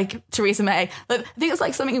feel like Theresa May, I think it's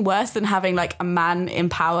like something worse than having like a man in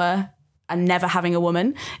power and never having a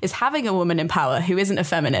woman is having a woman in power who isn't a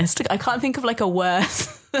feminist. I can't think of like a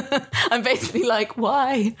worse. I'm basically like,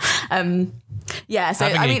 why? So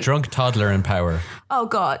having a drunk toddler in power. Oh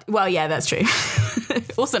God. Well, yeah, that's true.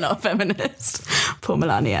 Also not a feminist. Poor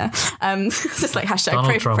Melania. Just like hashtag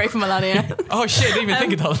pray for Melania. Oh shit, I didn't even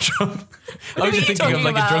think of Donald Trump. I was just thinking of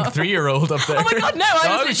like a drunk 3-year-old up there. Oh my God, no,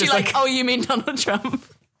 I was literally like, oh, you mean Donald Trump?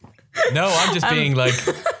 No, I'm just being like,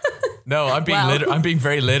 no, I'm being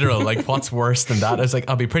very literal. Like, what's worse than that? I was like,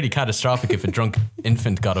 I'll be pretty catastrophic if a drunk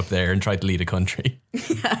infant got up there and tried to lead a country.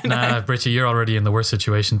 Nah, Britchie, you're already in the worst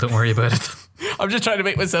situation. Don't worry about it. I'm just trying to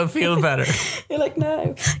make myself feel better. You're like,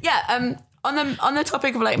 no. Yeah, on the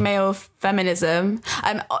topic of like male feminism,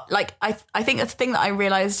 like I think the thing that I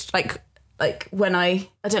realized like when I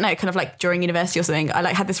don't know, kind of like during university or something, I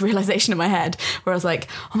like had this realization in my head where I was like,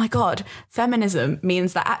 oh my God, feminism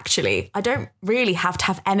means that actually I don't really have to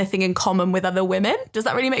have anything in common with other women. Does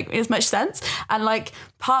that really make as much sense? And like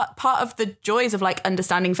part of the joys of like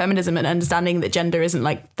understanding feminism and understanding that gender isn't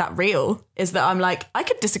like that real is that I'm like, I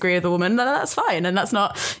could disagree with a woman, and that's fine. And that's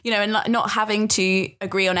not, you know, and not having to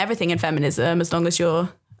agree on everything in feminism as long as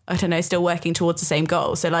you're, I don't know, still working towards the same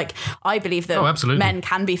goal. So like, I believe that men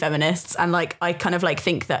can be feminists, and like, I kind of like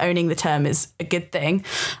think that owning the term is a good thing.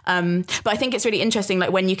 But I think it's really interesting,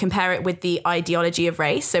 like when you compare it with the ideology of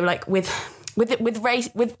race. So like with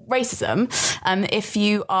racism, if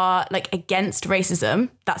you are like against racism,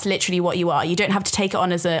 that's literally what you are. You don't have to take it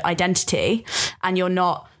on as an identity, and you're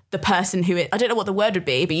not the person who I don't know what the word would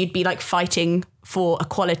be, but you'd be like fighting for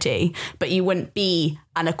equality, but you wouldn't be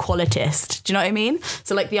an equalitist. Do you know what I mean?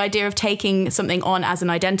 So like the idea of taking something on as an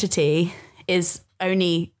identity is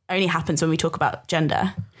only only happens when we talk about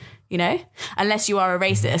gender, you know, unless you are a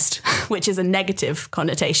racist, which is a negative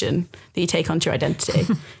connotation that you take onto your identity.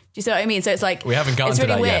 Do you see what I mean? So it's like, we haven't gotten to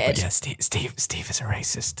that weird. yet, but yeah, Steve is a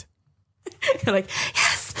racist. You're like,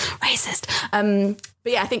 yes, racist.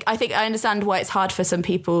 But yeah, I think I understand why it's hard for some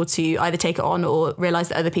people to either take it on or realize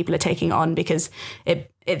that other people are taking it on, because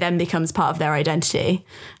it then becomes part of their identity,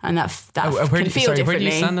 and that can feel differently. Where do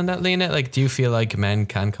you stand on that, Lena? Like, do you feel like men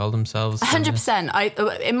can call themselves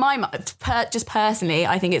 100%? In my mind, just personally,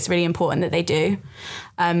 I think it's really important that they do,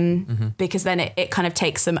 because then it kind of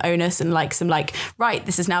takes some onus and like some like, right,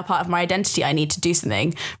 this is now part of my identity, I need to do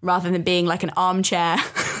something, rather than being like an armchair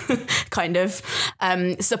kind of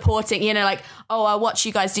supporting, you know, like, oh, I'll watch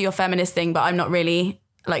you guys do your feminist thing, but I'm not really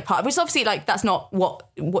like part of it. Which obviously, like, that's not what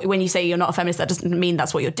when you say you're not a feminist, that doesn't mean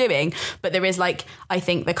that's what you're doing. But there is, like, I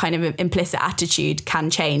think the kind of implicit attitude can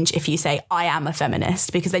change if you say I am a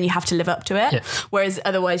feminist, because then you have to live up to it. Yeah. Whereas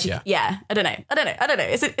otherwise, I don't know.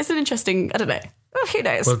 It's an interesting, I don't know. Oh, who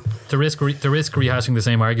knows? Well, to risk rehashing the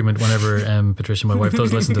same argument whenever Patricia, my wife,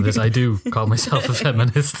 does listen to this, I do call myself a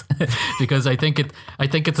feminist because I think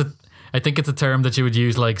it's a term that you would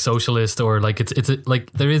use like socialist, or like it's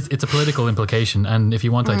a political implication. And if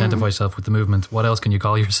you want to identify yourself with the movement, what else can you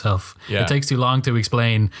call yourself? Yeah. It takes too long to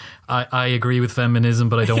explain. I agree with feminism,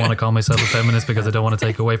 but I don't want to call myself a feminist because I don't want to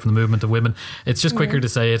take away from the movement of women. It's just quicker to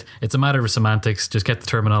say it. It's a matter of semantics. Just get the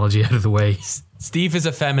terminology out of the way. Steve is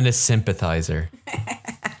a feminist sympathizer.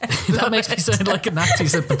 That makes me sound like a Nazi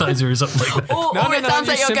sympathizer or something like that. Or it sounds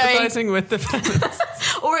like you're sympathizing going with the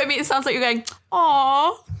feminists. Or it sounds like you're going,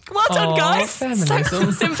 "Aw, well done, guys."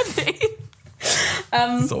 Feminism. Sympathy.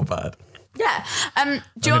 So bad. Yeah. I'm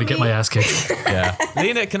gonna get my ass kicked. Yeah.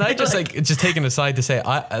 Lena, can I just just take an aside to say,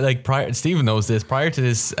 I like Stephen knows this. Prior to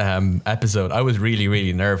this episode, I was really,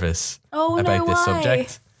 really nervous about this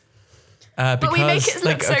subject. Because but we make it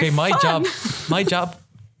look so fun.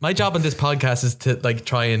 my job on this podcast is to like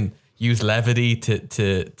try and use levity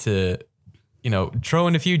to you know, throw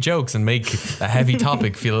in a few jokes and make a heavy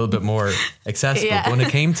topic feel a little bit more accessible. Yeah. But when it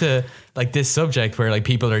came to like this subject where like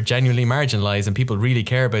people are genuinely marginalized and people really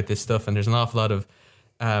care about this stuff, and there's an awful lot of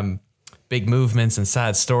big movements and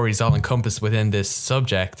sad stories all encompassed within this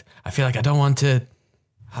subject, I feel like I don't want to,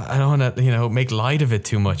 you know, make light of it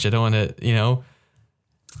too much. I don't want to, you know.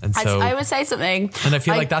 And so I would say something, and I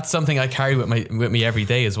feel like that's something I carry with me every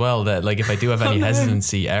day as well. That like if I do have any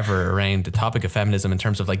hesitancy ever around the topic of feminism in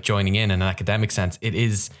terms of like joining in an academic sense, it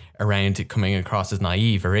is around coming across as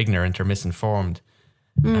naive or ignorant or misinformed.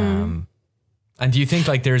 And do you think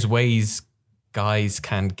like there's ways guys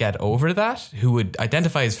can get over that, who would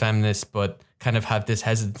identify as feminists but kind of have this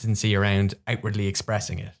hesitancy around outwardly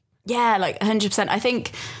expressing it? Yeah, like 100%. I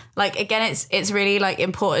think, like, again, it's really like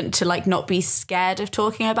important to like not be scared of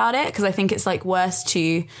talking about it, because I think it's like worse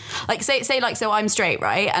to like say like, so I'm straight,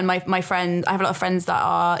 right? And my friend, I have a lot of friends that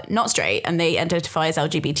are not straight and they identify as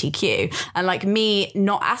LGBTQ, and like me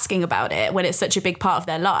not asking about it when it's such a big part of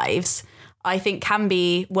their lives, I think can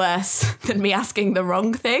be worse than me asking the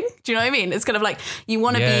wrong thing. Do you know what I mean? It's kind of like you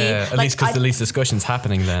want to be at least because at least discussion's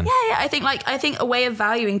happening then. Yeah. I think a way of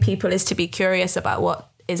valuing people is to be curious about what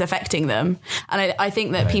is affecting them, and I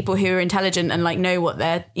think that people who are intelligent and like know what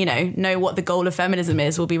the goal of feminism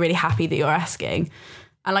is will be really happy that you're asking.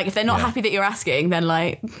 And like if they're not happy that you're asking, then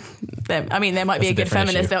like there might be a good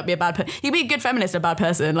feminist, there might be a bad person. You can be a good feminist and a bad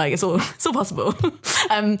person, like it's all possible.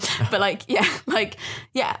 But like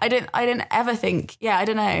I didn't ever think, I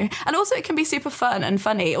don't know. And also it can be super fun and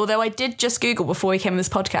funny, although I did just Google before we came on this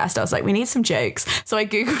podcast, I was like, we need some jokes, so I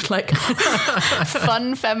Googled like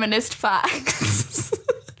fun feminist facts.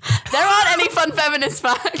 There aren't any fun feminist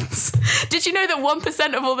facts. Did you know that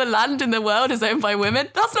 1% of all the land in the world is owned by women?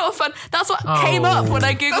 That's not fun. That's what came up when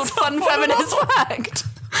I Googled fun feminist fact.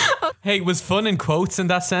 Hey, was fun in quotes in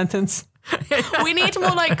that sentence? We need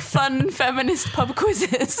more like fun feminist pub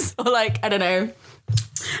quizzes, or like I don't know.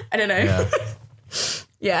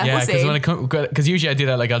 Yeah, we'll see. Because usually I do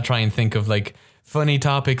that. Like I'll try and think of like funny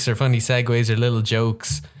topics or funny segues or little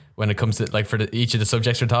jokes when it comes to like for each of the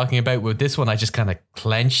subjects we're talking about. With this one, I just kind of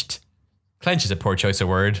clenched. Clench is a poor choice of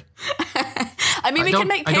word. I mean, we can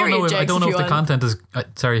make period jokes. I don't know if the content is.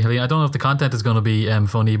 Sorry, Helene. I don't know if the content is going to be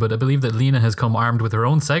funny, but I believe that Lena has come armed with her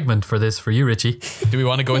own segment for this for you, Richie. Do we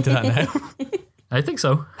want to go into that now? I think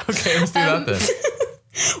so. Okay, let's do that then.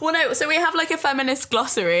 Well, no. So we have like a feminist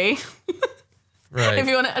glossary. Right. If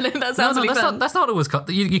you want to, that sounds really fun. That's not what it was called.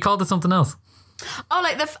 You called it something else. Oh,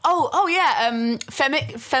 like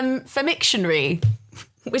femictionary,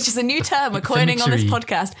 which is a new term we're coining on this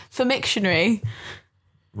podcast. Femictionary.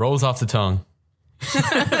 Rolls off the tongue.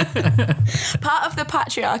 Part of the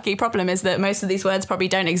patriarchy problem is that most of these words probably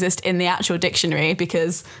don't exist in the actual dictionary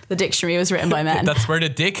because the dictionary was written by men. That's where the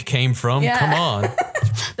dick came from. Yeah. Come on.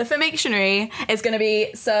 The Femictionary is going to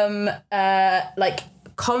be some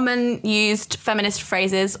common used feminist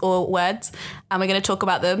phrases or words, and we're going to talk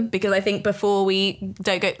about them because I think before we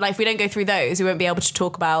don't go, like if we don't go through those, we won't be able to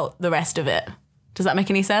talk about the rest of it. Does that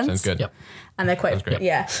make any sense? Sounds good. Yep. And they're quite,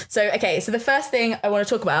 yeah. So the first thing I want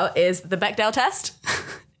to talk about is the Bechdel test.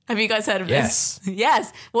 Have you guys heard of Yes. this?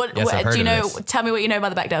 Yes. What Yes, I've heard do you of know? this. Tell me what you know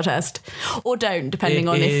about the Bechdel test, or don't, depending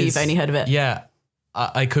on if you've only heard of it. Yeah.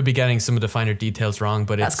 I could be getting some of the finer details wrong,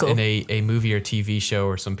 but That's it's cool. in a movie or TV show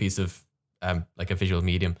or some piece of like a visual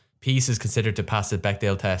medium. Piece is considered to pass the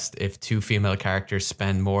Bechdel test if two female characters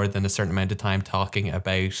spend more than a certain amount of time talking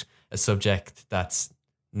about a subject that's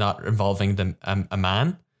not involving a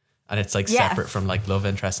man. And it's like Yeah. separate from like love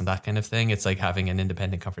interest and that kind of thing. It's like having an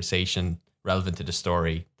independent conversation relevant to the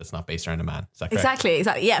story that's not based around a man. Is that correct?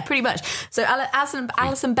 Exactly. Yeah, pretty much. So Alison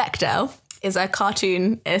Bechdel is a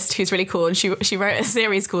cartoonist who's really cool, and she wrote a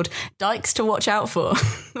series called Dykes to Watch Out For,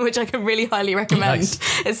 which I can really highly recommend. Nice.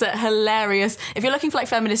 It's a hilarious. If you're looking for like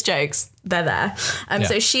feminist jokes, they're there. Yeah.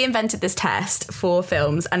 So she invented this test for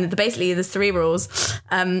films, and basically there's 3 rules.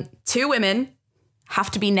 2 women have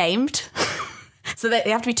to be named. So they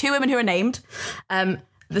have to be 2 women who are named.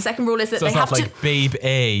 The second rule is that So they it's have not to. like Babe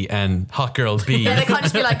A and Hot Girl B. Yeah, they can't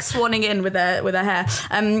just be like swanning in with their hair.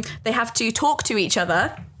 They have to talk to each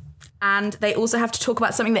other, and they also have to talk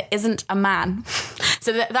about something that isn't a man.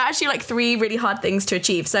 So they're actually like 3 really hard things to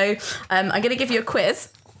achieve. So I'm going to give you a quiz.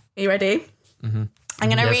 Are you ready? Mm-hmm. I'm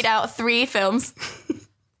going to read out 3 films.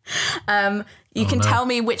 You can tell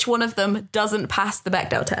me which one of them doesn't pass the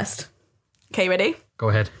Bechdel test. Okay, ready? Go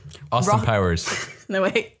ahead. Austin Powers. No,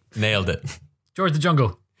 wait. Nailed it. George the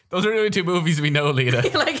Jungle. Those are the only 2 movies we know, Lita.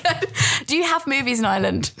 Like, do you have movies in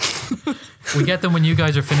Ireland? We get them when you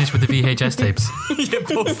guys are finished with the VHS tapes. You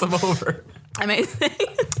post them over. Amazing.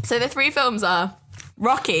 So the 3 films are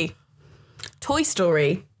Rocky, Toy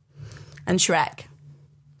Story, and Shrek.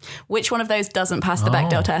 Which one of those doesn't pass the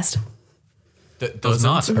Bechdel test? Does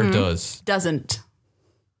not or does? Doesn't.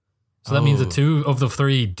 So that means that 2 of the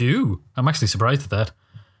 3 do. I'm actually surprised at that.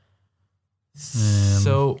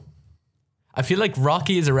 So I feel like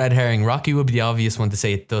Rocky is a red herring. Rocky would be the obvious one to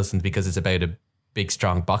say it doesn't because it's about a big,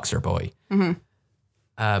 strong boxer boy. Mm-hmm.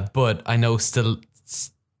 But I know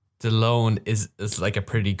Stallone is like a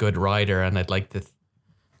pretty good rider, and I'd like to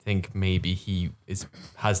think maybe he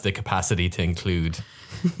has the capacity to include.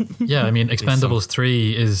 Yeah, I mean, Expendables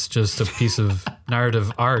 3 is just a piece of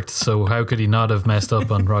narrative art, so how could he not have messed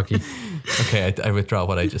up on Rocky? Okay, I withdraw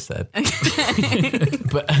what I just said.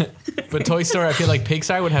 but Toy Story, I feel like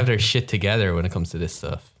Pixar would have their shit together when it comes to this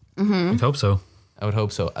stuff. I'd hope so. I would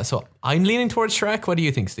hope so. So I'm leaning towards Shrek. What do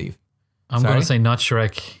you think, Steve? I'm going to say not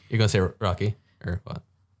Shrek. You're going to say Rocky or what?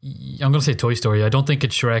 I'm going to say Toy Story. I don't think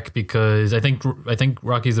it's Shrek because I think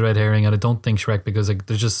Rocky's the red herring, and I don't think Shrek because like,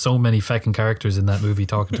 there's just so many fucking characters in that movie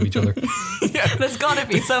talking to each other. There's got to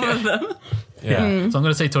be some of them. Yeah. So I'm going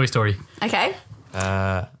to say Toy Story. Okay.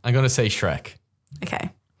 I'm going to say Shrek. Okay.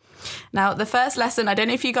 Now, the first lesson, I don't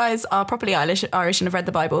know if you guys are properly Irish and have read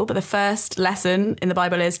the Bible, but the first lesson in the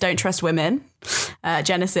Bible is don't trust women.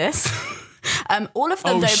 Genesis. All of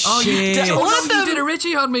them don't. shit. All of them, You did a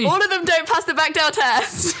Richie on me. all of them don't pass the Bechdel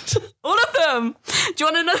test. All of them. Do you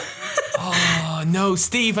want to know? Oh, no,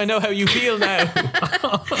 Steve, I know how you feel now.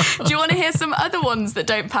 Do you want to hear some other ones that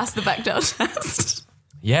don't pass the Bechdel test?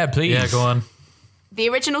 Yeah, please. Yeah, go on. The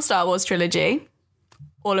original Star Wars trilogy.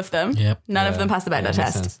 All of them. Yep. None of them pass the Bechdel makes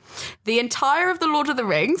test. sense. The entire of the Lord of the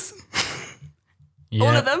Rings. Yeah.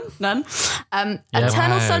 All of them. None.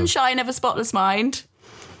 Eternal Wow. Sunshine of a Spotless Mind.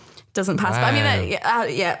 Doesn't pass. But I mean,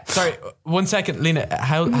 yeah. Sorry, 1 second, Lena.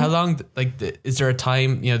 How long? Like, is there a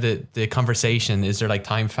time? You know, the conversation. Is there like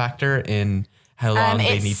time factor in how long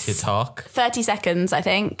they it's need to talk? 30 seconds, I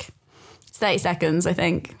think. It's 30 seconds, I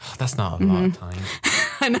think. Oh, that's not a lot of time.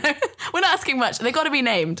 I know. We're not asking much. They got to be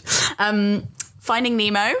named. Finding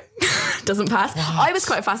Nemo doesn't pass. I was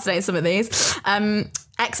quite fascinated with some of these.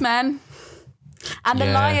 X-Men and The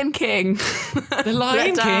Yeah. Lion King. The Lion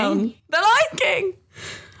Let down. King. The Lion King.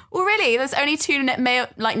 Well, really, there's only 2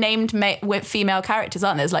 named with female characters,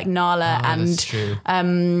 aren't there? There's like Nala and That's true. I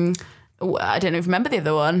don't even remember the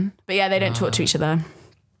other one, but yeah, they don't talk to each other.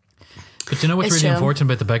 But you know what's It's really chill.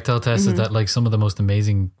 unfortunate about the Bechdel test is that like some of the most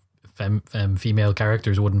amazing female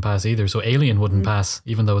characters wouldn't pass either. So Alien wouldn't pass,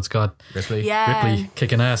 even though it's got Ripley. Ripley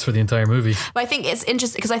kicking ass for the entire movie. But I think it's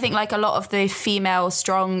interesting because I think like a lot of the female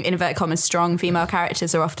strong, in inverted commas, strong female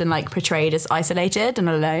characters are often like portrayed as isolated and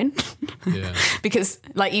alone. Yeah. Because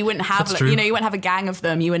like you wouldn't have, That's like, true. you know, you wouldn't have a gang of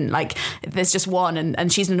them. You wouldn't like, there's just one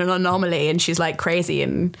and she's an anomaly and she's like crazy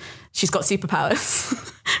and she's got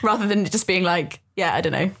superpowers rather than just being like, yeah, I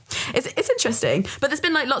don't know. It's interesting. But there's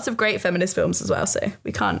been like lots of great feminist films as well. So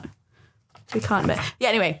we can't. But yeah,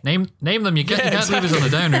 anyway. Name them. You can't leave us on a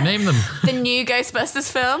downer. Name them. The new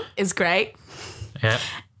Ghostbusters film is great. Yeah.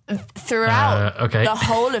 Throughout okay. the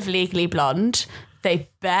whole of Legally Blonde, they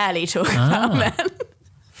barely talk about men.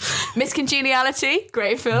 Miss Congeniality,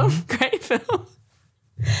 great film. Great film.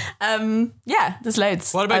 Yeah, there's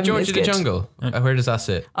loads. What about George it's of the good. Jungle? Where does that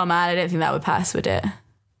sit? Oh man, I don't think that would pass, would it?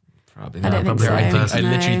 Probably I not. don't think probably so. right. I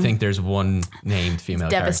literally No. think there's one named female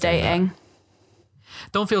character in Devastating.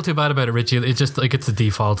 Don't feel too bad about it, Richie. It's just like it's the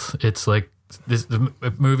default. It's like the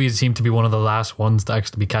movies seem to be one of the last ones to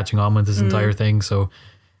actually be catching on with this entire thing. So,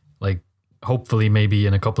 like, hopefully, maybe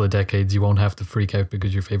in a couple of decades, you won't have to freak out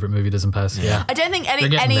because your favorite movie doesn't pass. Yeah. I don't think They're any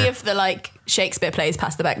getting there. of the like Shakespeare plays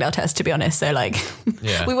pass the Bechdel test, to be honest. So like,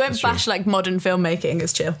 Yeah, we won't that's true. bash like modern filmmaking.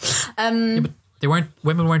 It's chill. They weren't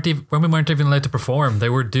women weren't even allowed to perform. They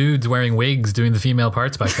were dudes wearing wigs doing the female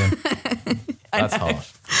parts back then. That's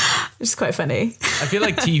hot. It's quite funny. I feel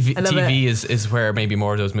like TV love is where maybe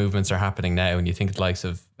more of those movements are happening now. And you think of the likes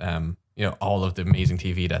of all of the amazing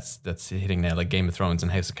TV that's hitting now, like Game of Thrones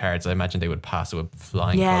and House of Cards. I imagine they would pass it with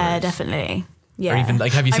flying Yeah, colours. definitely. Yeah. Or even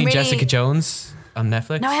like, have you I'm seen really- Jessica Jones on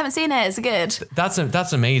Netflix? No, I haven't seen it. Is it good? That's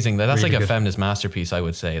amazing. That's Really like a good. feminist masterpiece, I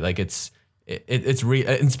would say. Like it's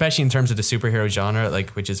especially in terms of the superhero genre, like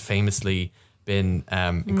which has famously been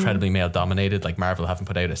incredibly male dominated. Like Marvel haven't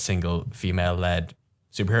put out a single female led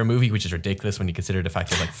superhero movie, which is ridiculous when you consider the fact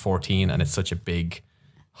that like 14 and it's such a big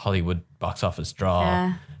Hollywood box office draw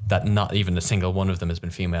Yeah. that not even a single one of them has been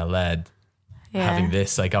female led. Yeah. Having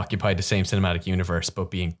this like occupy the same cinematic universe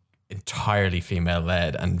but being entirely female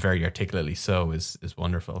led and very articulately so is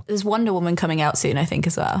wonderful. There's Wonder Woman coming out soon, I think,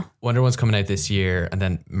 as well. Wonder Woman's coming out this year, and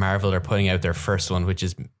then Marvel are putting out their first one, which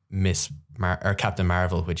is or Captain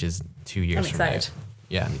Marvel, which is 2 years I'm from now. excited.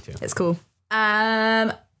 Yeah, me too. It's cool.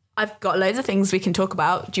 I've got loads of things we can talk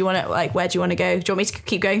about. Do you want to where do you want to go? Do you want me to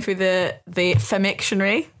keep going through the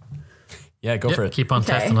Femictionary? Yeah, go Yep, for it. keep on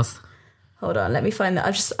Okay. testing us. Hold on, let me find that.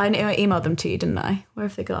 I emailed them to you, didn't I? Where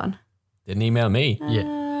have they gone? Didn't email me.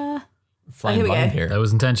 Yeah, Flying here we blind go. here. that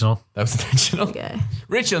was intentional. That was intentional. Okay.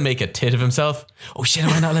 Rich will make a tit of himself. Oh shit,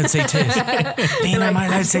 am I not allowed to say tit? Lena, am I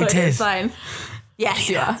allowed to say It's tit? fine. Yes,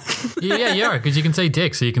 you are. Yeah, you are, because you can say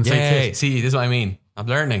dick, so you can say Yay. tit. See, this is what I mean. I'm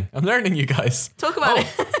learning, you guys. Talk about it.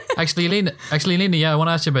 Actually, Lena, yeah, I want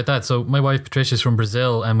to ask you about that. So my wife Patricia's from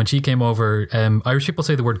Brazil, and when she came over, Irish people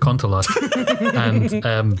say the word cunt a lot,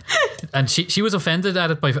 and she was offended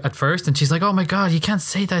at it at first, and she's like, "Oh my god, you can't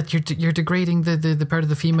say that! You're degrading the part of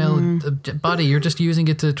the female body. You're just using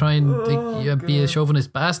it to try and be a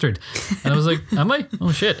chauvinist bastard." And I was like, "Am I?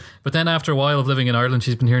 Oh shit!" But then after a while of living in Ireland,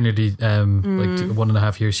 she's been here nearly like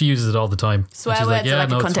 1.5 years. She uses it all the time. Swear and she's words like, are "Yeah, like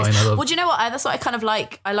no, a it's context. fine. I love." Well, do you know what? That's what I kind of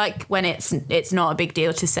like. I like when it's not a big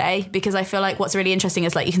deal to say, because I feel like what's really interesting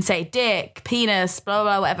is like you can say dick, penis, blah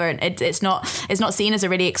blah, whatever, and it's not seen as a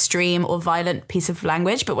really extreme or violent piece of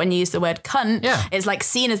language. But when you use the word cunt, Yeah. it's like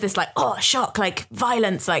seen as this like, oh, shock, like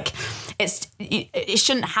violence, like it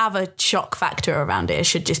shouldn't have a shock factor around it. It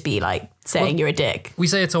should just be like saying you're a dick. We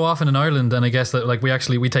say it so often in Ireland, and I guess that like we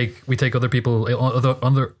take other people,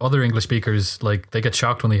 other English speakers, like they get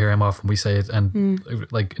shocked when they hear how often we say it, and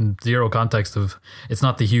like in zero context of it's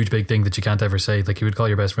not the huge big thing that you can't ever say. Like you would call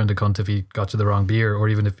your best friend a cunt if he got you the wrong beer, or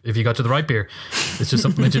even if he got you the right beer. It's just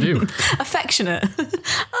something that you do. Affectionate.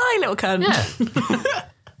 Hi, little cunt. Yeah.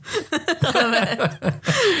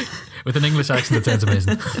 With an English accent, that sounds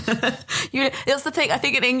amazing. That's the thing. I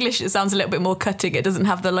think in English it sounds a little bit more cutting. It doesn't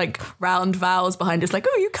have the like round vowels behind it. It's like,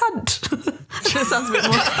 oh, you cunt. It sounds a bit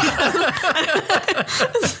more.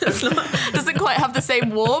 Doesn't quite have the same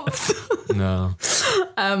warmth. No.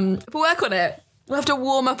 But work on it. We'll have to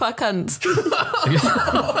warm up our cunt.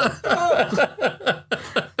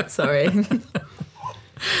 Sorry.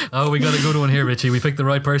 Oh, we got a good one here, Richie. We picked the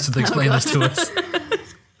right person to explain this to us.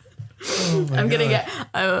 I'm gonna get.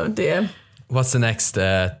 Oh dear. What's the next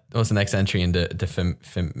entry in the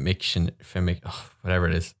whatever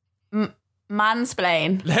it is?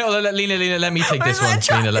 Mansplain. Lena, let me take this Is it a one.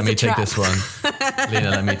 trap? Lena, let It's me a take trap. this one. Lena,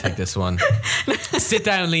 let me take this one. Sit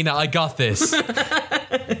down, Lena. I got this.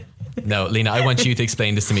 No, Lena, I want you to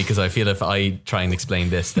explain this to me because I feel if I try and explain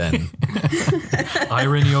this, then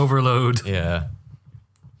Irony overload. yeah.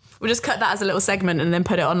 We'll just cut that as a little segment and then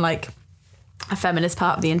put it on like a feminist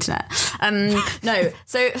part of the internet. No,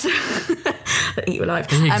 so Eat You Alive.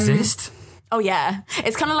 They exist? Oh yeah,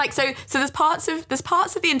 it's kind of like so there's parts of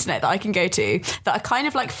the internet that I can go to that are kind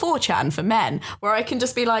of like 4chan for men, where I can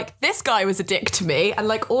just be like, this guy was a dick to me, and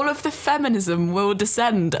like all of the feminism will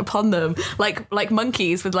descend upon them like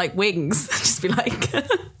monkeys with like wings. Just be like,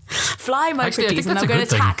 fly my Actually, I pretties, think and I'm that's a going good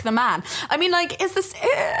to thing. attack the man. I mean, like, is this?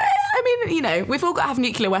 I mean, you know, we've all got to have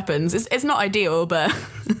nuclear weapons. It's not ideal, but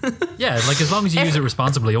Yeah, like as long as you use it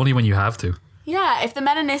responsibly, only when you have to. yeah, if the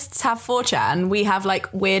meninists have 4chan, we have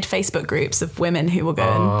like weird Facebook groups of women who will go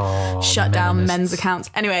and shut down meninists. men's accounts.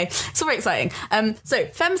 Anyway, it's all very exciting. So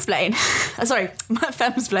femsplain,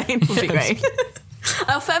 femsplain would be great.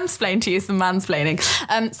 I'll femsplain to you some mansplaining.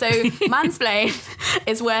 So mansplain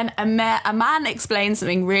is when a man explains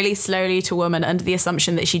something really slowly to a woman under the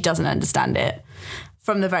assumption that she doesn't understand it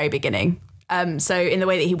from the very beginning. So in the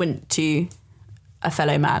way that he wouldn't to a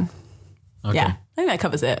fellow man. Okay. Yeah, I think that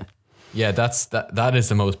covers it. Yeah, that is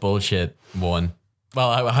the most bullshit one. Well,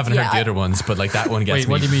 I haven't heard the other ones, but like that one gets Wait,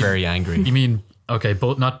 what me do you mean? very angry. You mean, okay,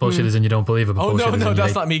 not bullshit as in you don't believe it, but Oh bullshit as no, in that's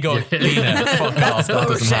you not me going, Lena, fuck off. That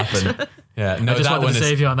doesn't happen. Yeah, no, I just that wanted one to is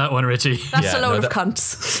save you on that one, Richie. That's Yeah, a load no, of that-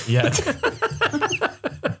 cunts. yeah.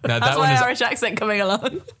 No, That's that one my is Irish accent coming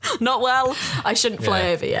along. Not well. I shouldn't fly Yeah.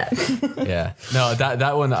 over yet. yeah. No,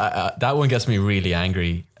 that one gets me really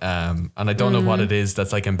angry. And I don't know what it is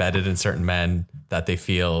that's like embedded in certain men that they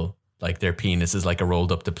feel like their penis is like a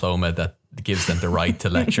rolled up diploma that gives them the right to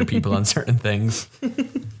lecture people on certain things.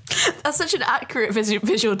 That's such an accurate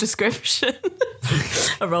visual description.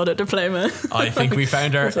 A rolled up diploma. I think we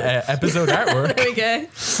found our episode artwork. There we go.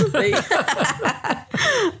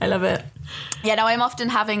 I love it. Yeah, no, I'm often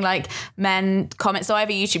having like men comment. So I have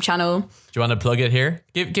a YouTube channel. Do you want to plug it here?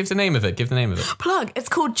 Give the name of it. Give the name of it. Plug. It's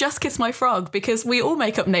called Just Kiss My Frog because we all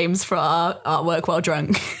make up names for our artwork while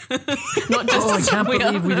drunk. Not just Oh, I can't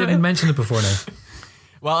believe we didn't mention it before now.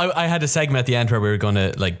 Well, I had a segment at the end where we were going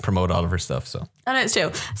to like promote all of her stuff. So I know it's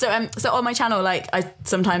chill. So on my channel, like I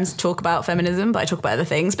sometimes talk about feminism, but I talk about other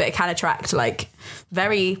things. But it can attract like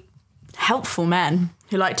very helpful men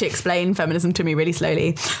who like to explain feminism to me really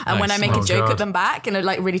slowly. And when I Nice. make a Oh, joke God. at them back in a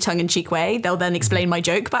like really tongue-in-cheek way, they'll then explain my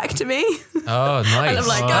joke back to me. oh, nice. And I'm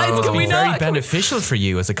like, guys, That must can be we very not? beneficial for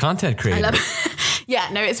you as a content creator. Yeah,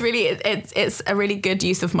 no, it's really it's a really good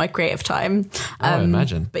use of my creative time. I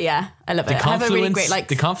imagine. But yeah, I love it. I have a really great like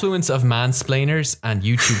the confluence of mansplainers and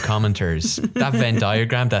YouTube commenters. That Venn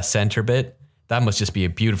diagram, that center bit, that must just be a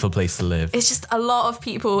beautiful place to live. it's just a lot of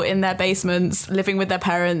people in their basements living with their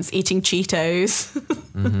parents, eating Cheetos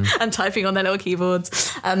and typing on their little keyboards.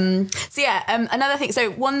 So yeah, another thing.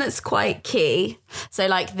 So one that's quite key. So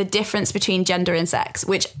like the difference between gender and sex,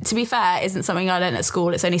 which to be fair, isn't something I learned at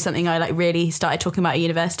school. It's only something I like really started talking about at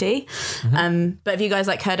university. But have you guys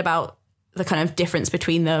like heard about the kind of difference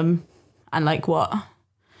between them and like what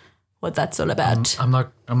that's all about? I'm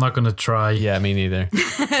not going to try. Yeah, me neither.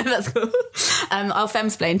 That's cool. I'll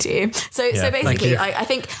femsplain to you. So thank basically, you. I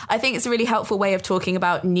think it's a really helpful way of talking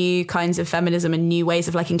about new kinds of feminism and new ways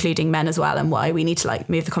of like including men as well, and why we need to like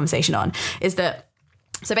move the conversation on. Is that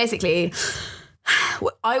so? Basically,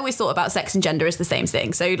 I always thought about sex and gender as the same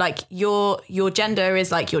thing. So like your gender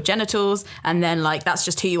is like your genitals, and then like that's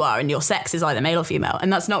just who you are, and your sex is either male or female,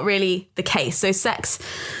 and that's not really the case. So sex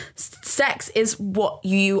is what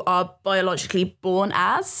you are biologically born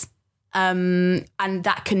as. And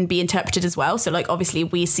that can be interpreted as well. So like obviously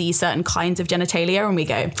we see certain kinds of genitalia and we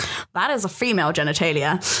go, that is a female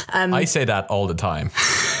genitalia. I say that all the time.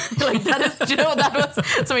 Like that is, do you know what that was?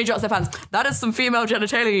 Somebody drops their pants. That is some female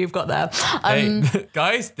genitalia you've got there. Hey,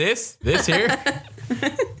 guys, this here.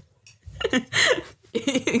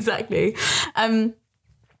 Exactly.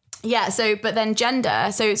 Yeah, so but then gender.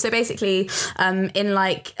 So basically, in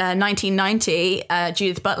like 1990,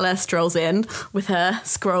 Judith Butler strolls in with her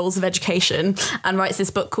scrolls of education and writes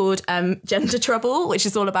this book called Gender Trouble, which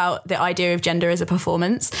is all about the idea of gender as a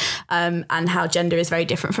performance, and how gender is very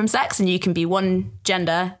different from sex, and you can be one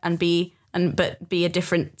gender but be a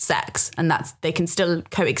different sex, and they can still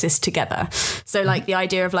coexist together. So like the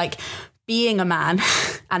idea of like being a man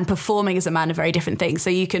and performing as a man are very different things. So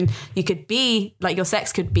you could be like your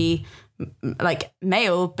sex could be like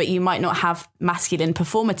male, but you might not have masculine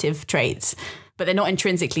performative traits, but they're not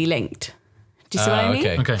intrinsically linked. Do you see what I mean?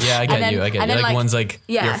 Okay. Yeah, I get you. I get you. Like one's like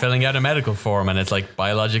yeah. you're filling out a medical form and it's like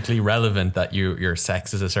biologically relevant that your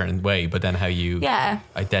sex is a certain way, but then how you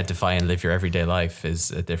identify and live your everyday life is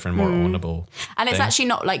a different, more ownable. And it's actually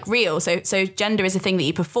not like real. So gender is a thing that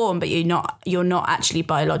you perform, but you're not actually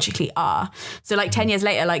biologically are. So like 10 years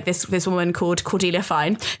later, like this woman called Cordelia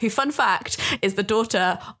Fine, who, fun fact, is the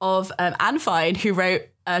daughter of Anne Fine, who wrote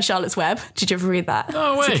Charlotte's Web. Did you ever read that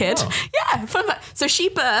as a kid? Oh. Yeah, fun fact. So she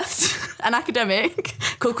birthed an academic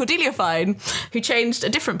called Cordelia Fine, who changed a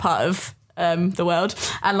different part of the world,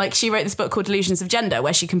 and like she wrote this book called Delusions of Gender,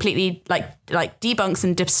 where she completely like debunks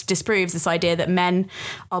and disproves this idea that men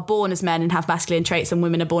are born as men and have masculine traits, and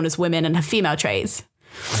women are born as women and have female traits.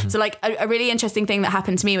 Mm-hmm. So like a really interesting thing that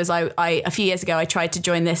happened to me was I a few years ago I tried to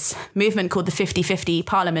join this movement called the 50-50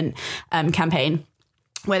 Parliament campaign,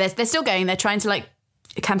 where they're still going. They're trying to like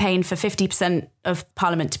campaign for 50% of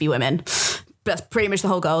Parliament to be women. That's pretty much the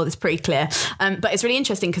whole goal. It's pretty clear. But it's really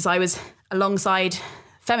interesting because I was alongside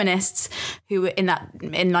feminists who were in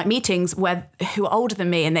like meetings who were older than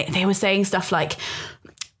me, and they were saying stuff like,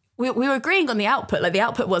 we were agreeing on the output. Like the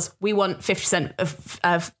output was we want 50%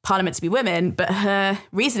 of Parliament to be women, but her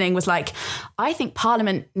reasoning was like, I think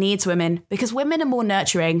Parliament needs women because women are more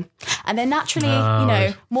nurturing and they're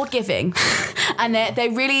naturally, more giving, and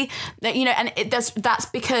they're really, and that's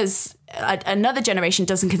because another generation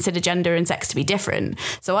doesn't consider gender and sex to be different.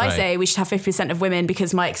 So I say we should have 50% of women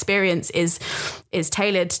because my experience is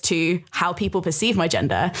tailored to how people perceive my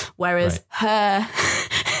gender, whereas her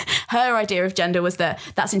idea of gender was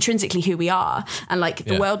that's intrinsically who we are, and like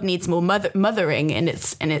the world needs more mothering in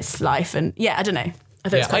its life. And I don't know. I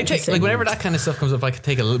thought it's quite interesting. Like whenever that kind of stuff comes up, I could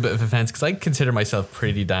take a little bit of offense because I consider myself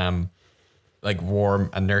pretty damn like warm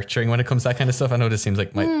and nurturing when it comes to that kind of stuff. I know this seems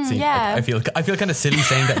like I feel kind of silly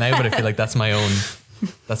saying that now, but I feel like that's my own.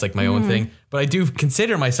 That's like my own thing. But I do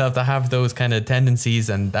consider myself to have those kind of tendencies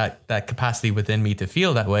and that capacity within me to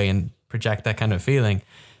feel that way and project that kind of feeling.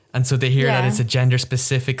 And so they hear that it's a gender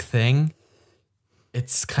specific thing.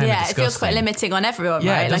 It's kind of disgusting. It feels quite limiting on everyone,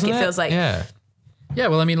 right? Like it feels like Yeah,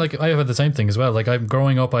 well, I mean, like I've had the same thing as well. Like I'm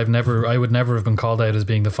growing up, I would never have been called out as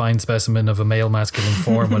being the fine specimen of a male masculine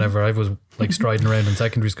form whenever I was like striding around in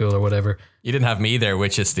secondary school or whatever. You didn't have me there,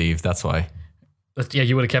 witches, Steve. That's why. Yeah,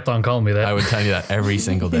 you would have kept on calling me that. I would tell you that every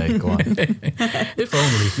single day. Go on. If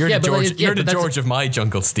only. You're the George. You're the George of my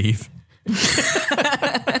jungle, Steve.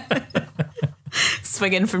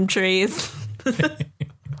 Swinging from trees.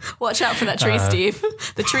 Watch out for that tree, Steve.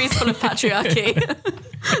 The tree's full of patriarchy.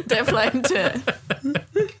 Don't fly into it.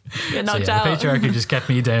 You're knocked out. The patriarchy just kept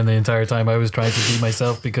me down the entire time I was trying to be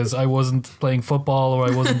myself because I wasn't playing football or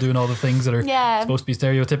I wasn't doing all the things that are supposed to be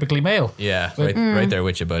stereotypically male. Yeah, right there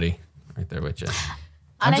with you, buddy. Right there with you.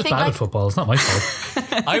 I'm just bad at football. It's not my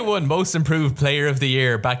fault. I won Most Improved Player of the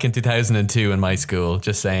Year back in 2002 in my school.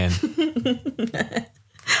 Just saying.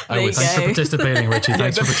 Thanks for participating, Richie.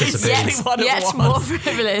 Thanks for participating. Yet more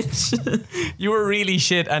privilege. You were really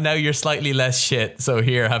shit, and now you're slightly less shit. So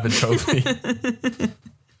here, have a trophy.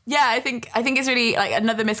 Yeah, I think it's really like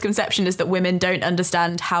another misconception is that women don't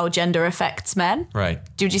understand how gender affects men. Right.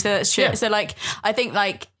 Would you say that's true? Yeah. So like, I think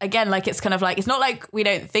like, again, like it's kind of like, it's not like we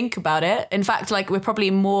don't think about it. In fact, like we're probably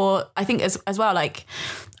more, I think as well, like,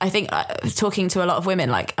 I think talking to a lot of women,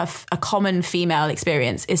 like a common female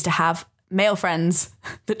experience is to have male friends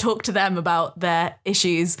that talk to them about their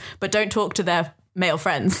issues, but don't talk to their male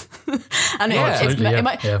friends. And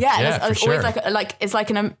it's always like it's like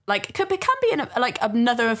it can be like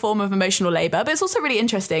another form of emotional labor, but it's also really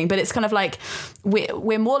interesting. But it's kind of like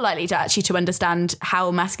we're more likely to actually to understand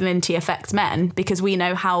how masculinity affects men because we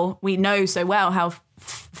know so well how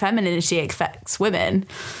femininity affects women,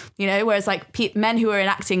 whereas like men who are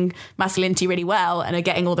enacting masculinity really well and are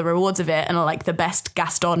getting all the rewards of it and are like the best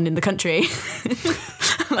Gaston in the country,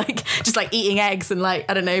 like just like eating eggs and like,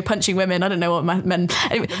 I don't know, punching women. I don't know what men.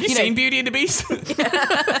 Anyway, have you seen Beauty and the Beast?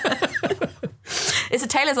 It's a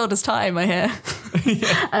tale as old as time, I hear.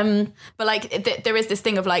 Yeah. But like there is this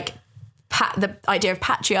thing of like the idea of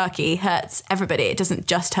patriarchy hurts everybody. It doesn't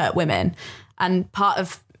just hurt women, and part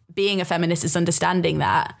of being a feminist is understanding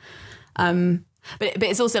that. But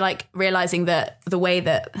it's also like realizing that the way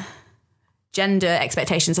that gender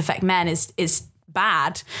expectations affect men is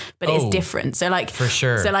bad, but it's different. So like for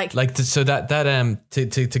sure. So like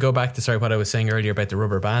to go back to what I was saying earlier about the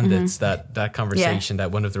Rubber Bandits, that conversation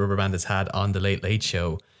that one of the Rubber Bandits had on the Late Late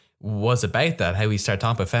Show was about that. How he started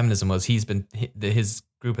talking about feminism was his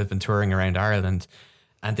group has been touring around Ireland,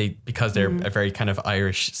 and because they're a very kind of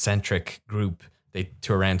Irish centric group. They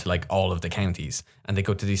tour around to like all of the counties and they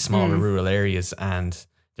go to these smaller rural areas and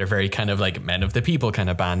they're very kind of like men of the people kind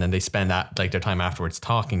of band, and they spend that like their time afterwards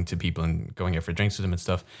talking to people and going out for drinks with them and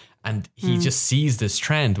stuff. And he just sees this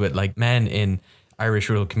trend with like men in Irish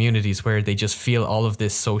rural communities where they just feel all of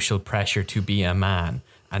this social pressure to be a man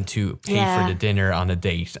and to pay for the dinner on a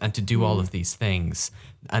date and to do all of these things.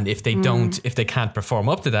 And if they if they can't perform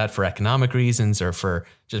up to that for economic reasons or for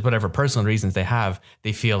just whatever personal reasons they have,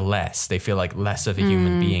 they feel less. They feel like less of a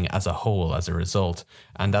human being as a whole as a result.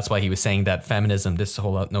 And that's why he was saying that feminism, this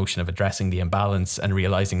whole notion of addressing the imbalance and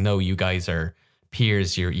realizing, no, you guys are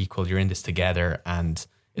peers, you're equal, you're in this together. And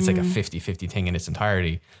it's like a 50-50 thing in its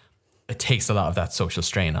entirety. It takes a lot of that social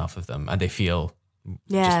strain off of them, and they feel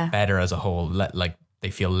just better as a whole. Like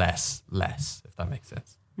they feel less, if that makes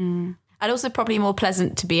sense. And also probably more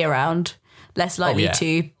pleasant to be around, less likely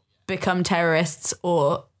to become terrorists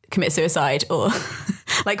or commit suicide or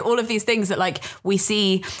like all of these things that like we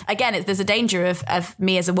see. Again, there's a danger of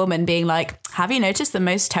me as a woman being like, have you noticed that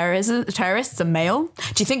most terrorists are male?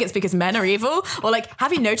 Do you think it's because men are evil? Or like,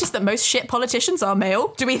 have you noticed that most shit politicians are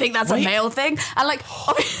male? Do we think that's a male thing? And like,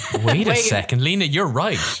 wait a second, Lena, you're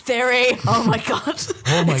right. Theory. Oh my God.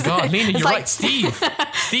 Oh my God, Lena, you're right. Steve,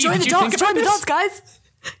 join did the you dots, think about join the this? dots, guys.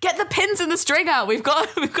 Get the pins in the string out. We've got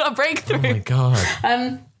a breakthrough. Oh my God.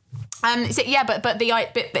 So yeah, but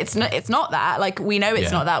it's not that. Like we know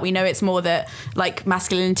it's not that. We know it's more that like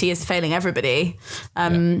masculinity is failing everybody.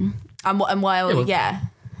 And while I don't know.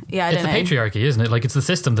 It's the patriarchy, isn't it? Like it's the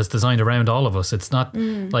system that's designed around all of us. It's not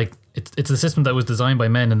like it's a system that was designed by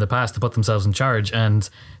men in the past to put themselves in charge, and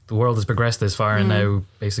the world has progressed this far, and now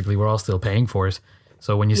basically we're all still paying for it.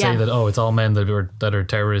 So when you say that, it's all men that are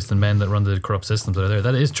terrorists and men that run the corrupt systems that are there,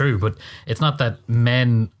 that is true. But it's not that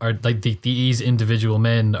men are like these individual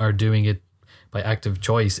men are doing it by active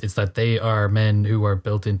choice. It's that they are men who are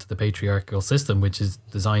built into the patriarchal system, which is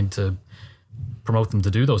designed to promote them to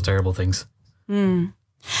do those terrible things. And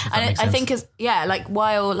I think like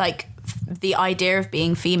while like the idea of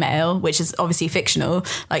being female, which is obviously fictional,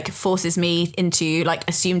 like forces me into like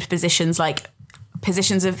assumed positions, like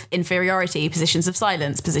positions of inferiority, positions of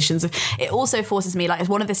silence, it also forces me, like, it's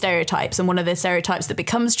one of the stereotypes, and one of the stereotypes that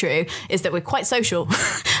becomes true is that we're quite social.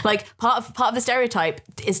 Like part of the stereotype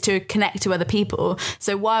is to connect to other people.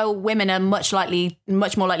 So while women are much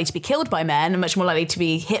more likely to be killed by men, and much more likely to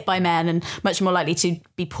be hit by men, and much more likely to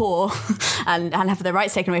be poor and have their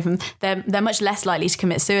rights taken away from them, they're much less likely to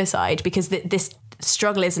commit suicide because this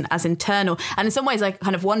struggle isn't as internal. And in some ways I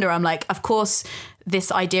kind of wonder, I'm like, of course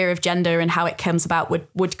this idea of gender and how it comes about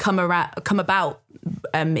would come about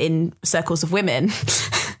in circles of women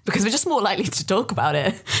because we're just more likely to talk about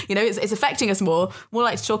it. You know, it's affecting us more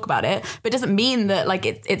likely to talk about it, but it doesn't mean that like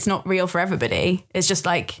it's not real for everybody. It's just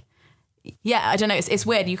like, yeah, I don't know. It's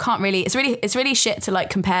weird. You can't really. It's really shit to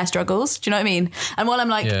like compare struggles. Do you know what I mean? And while I'm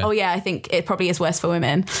like, I think it probably is worse for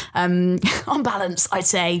women. On balance, I'd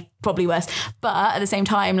say probably worse. But at the same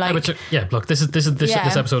time, like, look, this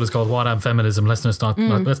episode is called "What Am Feminism." Let's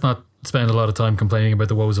not spend a lot of time complaining about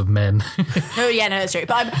the woes of men. Oh yeah, no, that's true.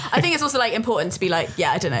 But I think it's also like important to be like,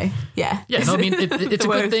 I don't know, no, I mean it's a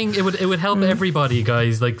good thing. It would help everybody,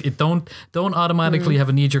 guys. Like, don't automatically have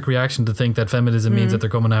a knee-jerk reaction to think that feminism means that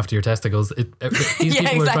they're coming after your testicles. These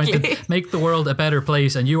people are trying to make the world a better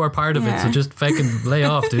place, and you are part of it. So just fucking lay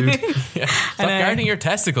off, dude. Stop guarding your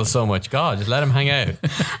testicles so much. God, just let them hang out.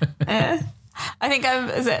 I think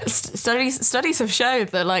studies have showed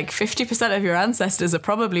that like 50% of your ancestors are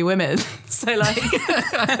probably women. So like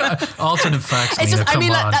alternate facts. It's just,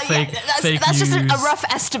 fake that's news. just a rough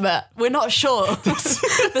estimate. We're not sure.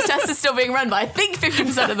 The test is still being run, but I think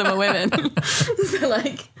 50% of them are women. So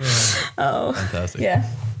like, fantastic. Yeah.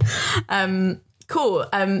 Cool.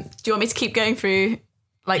 Do you want me to keep going through?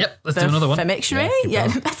 Like, let's do another one. Femictionary? Yeah,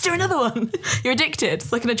 let's do another one. You're addicted.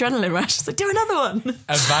 It's like an adrenaline rush. It's like, do another one.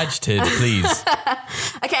 A vagtid, please.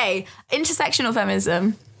 Okay, intersectional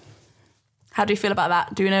feminism. How do you feel about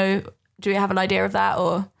that? Do we have an idea of that,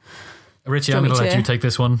 or? Richie, I'm going to let you take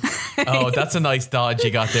this one. Oh, that's a nice dodge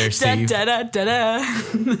you got there, Steve.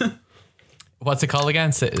 What's it called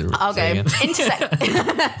again? I'll go.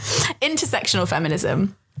 Intersectional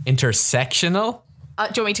feminism. Intersectional? Do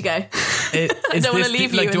you want me to go? I don't want to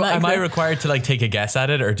leave you. Am I required to like take a guess at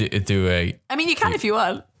it, or do a? I mean, you can if you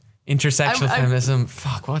want. Intersectional feminism.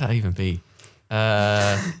 Fuck, what would that even be?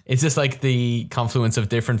 Is this like the confluence of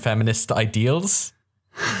different feminist ideals?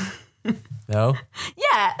 No?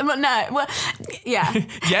 Yeah, but no. Well, yeah.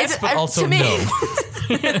 Yes, but also to me,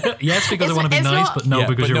 no. Yes, because I want to be it's nice, not- but no, Yeah,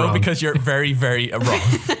 because but you're no, wrong. because you're very, very wrong.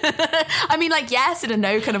 I mean, like, yes, in a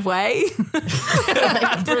no kind of way.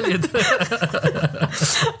 Brilliant.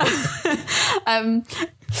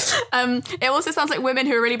 It also sounds like women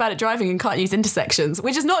who are really bad at driving and can't use intersections,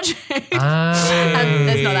 which is not true.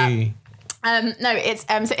 There's not that. No, it's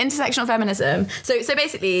so intersectional feminism. So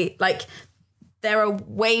basically, like, there are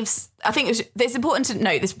waves. I think it's important to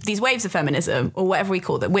note these waves of feminism, or whatever we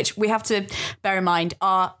call them, which we have to bear in mind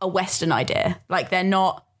are a Western idea. Like, they're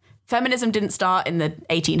not. Feminism didn't start in the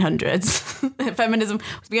 1800s. Feminism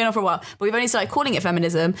was going on for a while, but we've only started calling it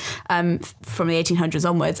feminism from the 1800s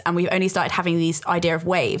onwards, and we've only started having these idea of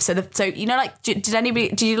waves. So you know, like,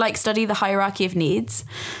 did you like study the hierarchy of needs,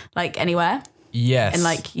 like, anywhere? Yes. In,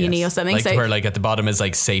 like, uni or something? Like, So- where, like, at the bottom is,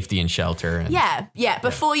 like, safety and shelter. And, Yeah.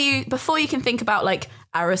 Before you can think about, like,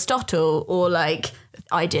 Aristotle or, like,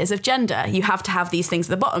 ideas of gender, you have to have these things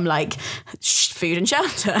at the bottom, like food and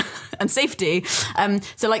shelter and safety.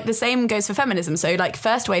 So, like, the same goes for feminism. So, like,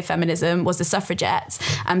 first wave feminism was the suffragettes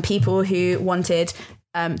and people who wanted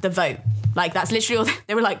the vote. Like, that's literally all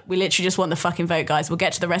they were like, we literally just want the fucking vote, guys. We'll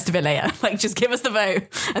get to the rest of it later. Like, just give us the vote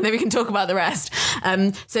and then we can talk about the rest.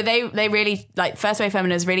 So they really, like, first wave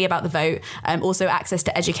feminism is really about the vote, also access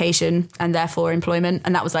to education and therefore employment.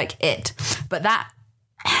 And that was, like, it. But that,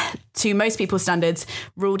 to most people's standards,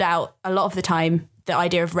 ruled out a lot of the time the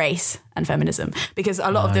idea of race and feminism, because a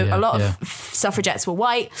lot of suffragettes were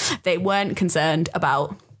white. They weren't concerned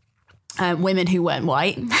about women who weren't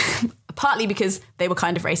white. Partly because they were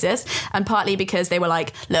kind of racist, and partly because they were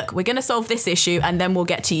like, look, we're going to solve this issue and then we'll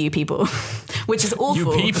get to you people, which is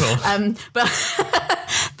awful. You people. But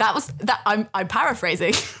that was that. I'm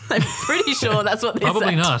paraphrasing. I'm pretty sure that's what they said.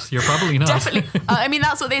 Probably not. You're probably not. Definitely. I mean,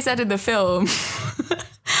 that's what they said in the film.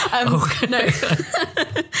 No,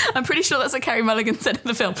 I'm pretty sure that's what Carey Mulligan said in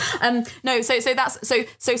the film. No,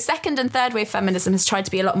 so second and third wave feminism has tried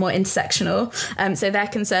to be a lot more intersectional. So their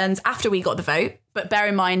concerns after we got the vote. But bear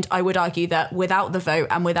in mind, I would argue that without the vote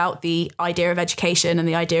and without the idea of education and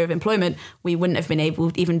the idea of employment, we wouldn't have been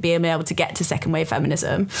able to get to second wave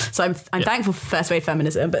feminism. So I'm thankful for first wave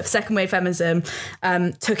feminism, but second wave feminism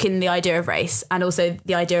took in the idea of race and also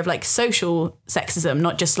the idea of, like, social sexism,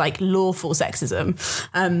 not just, like, lawful sexism.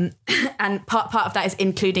 And part of that is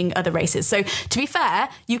including other races. So to be fair,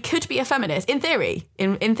 you could be a feminist in theory.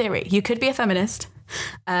 In theory, you could be a feminist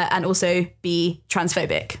and also be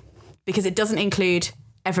transphobic, because it doesn't include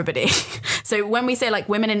everybody. So when we say, like,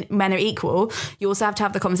 women and men are equal, you also have to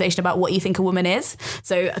have the conversation about what you think a woman is.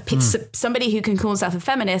 So somebody who can call themselves a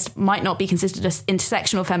feminist might not be considered an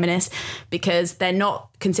intersectional feminist because they're not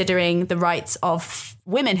considering the rights of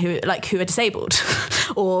women who are disabled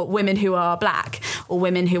or women who are black or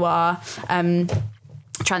women who are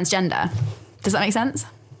transgender. Does that make sense?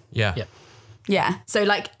 Yeah. Yeah. So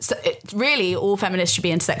really all feminists should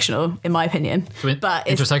be intersectional, in my opinion. So but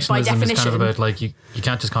it's, by intersectionalism definition, is kind of about, like, you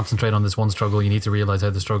can't just concentrate on this one struggle. You need to realize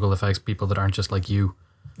how the struggle affects people that aren't just like you.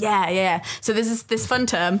 Yeah. So there's this fun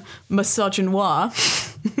term, misogynoir,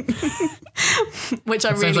 which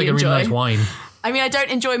I really enjoy. Sounds like a really nice wine. I mean, I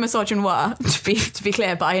don't enjoy misogynoir, to be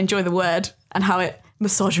clear, but I enjoy the word and how it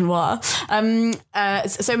misogynoir.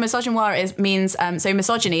 So misogynoir means so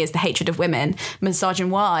misogyny is the hatred of women.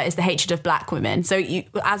 Misogynoir is the hatred of black women. So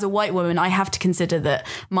as a white woman, I have to consider that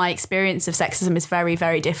my experience of sexism is very,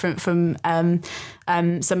 very different from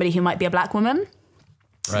somebody who might be a black woman.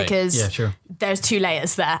 Right. Because there's two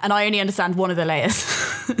layers there, and I only understand one of the layers.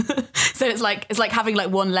 So it's like having,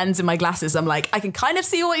 like, one lens in my glasses. I'm like, I can kind of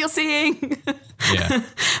see what you're seeing. Yeah.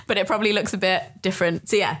 But it probably looks a bit different.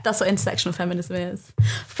 So yeah, that's what intersectional feminism is.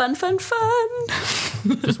 Fun.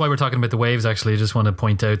 Just while we're talking about the waves, actually, I just want to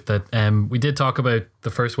point out that we did talk about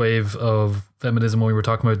the first wave of feminism when we were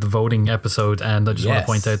talking about the voting episode, and I just want to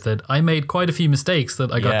point out that I made quite a few mistakes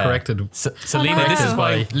that I got corrected. So Lena,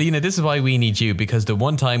 this is why we need you, because the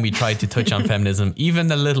one time we tried to touch on feminism,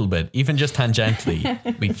 even a little bit, even just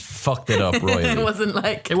tangentially, we fucked it up royally.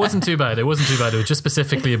 It wasn't too bad. It was just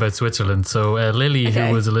specifically about Switzerland. So Lily,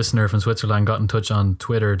 who was a listener from Switzerland, got in touch on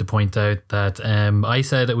Twitter to point out that I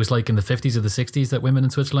said it was like in the 50s or the 60s that women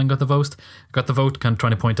in Switzerland got the vote. Kind of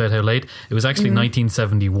trying to point out how late. It was actually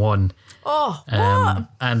 1971. Oh, what?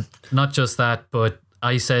 And not just that, but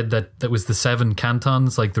I said that was the 7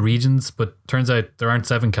 cantons, like the regions, but turns out there aren't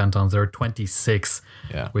 7 cantons, there are 26,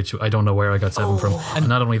 which I don't know where I got 7 from. And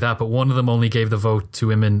not only that, but one of them only gave the vote to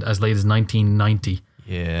women as late as 1990.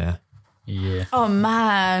 Yeah. Oh,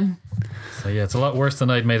 man. So yeah, it's a lot worse than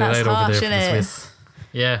I'd made it out over there for the Swiss.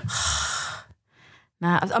 Yeah.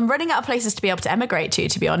 Nah, I'm running out of places to be able to emigrate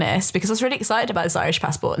to be honest, because I was really excited about this Irish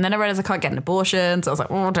passport. And then I realised I can't get an abortion. So I was like,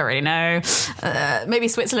 I don't really know. Maybe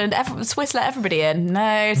Switzerland, Swiss let everybody in.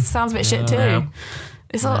 No, sounds a bit shit too. No.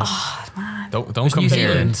 It's all, oh, man. Don't come New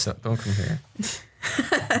here. Zealand. Don't come here.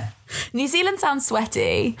 New Zealand sounds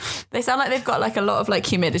sweaty. They sound like they've got like a lot of like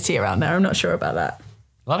humidity around there. I'm not sure about that.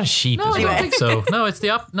 A lot of sheep No, as I well. don't think so. No, it's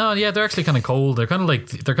the no, yeah, they're actually kind of cold. They're kind of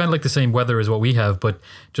like the same weather as what we have, but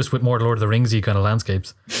just with more Lord of the Ringsy kind of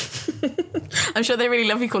landscapes. I'm sure they really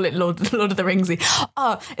love you call it Lord of the Ringsy.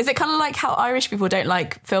 Oh, is it kind of like how Irish people don't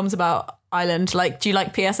like films about Ireland? Like, do you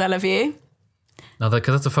like P.S. I Love You? No,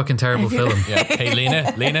 because that's a fucking terrible film. Yeah. Hey,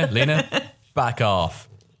 Lena, back off.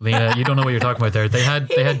 Lena, you don't know what you're talking about there. They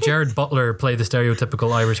had Jared Butler play the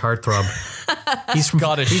stereotypical Irish heartthrob. He's from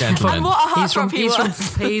Scottish gentleman. And what a He's from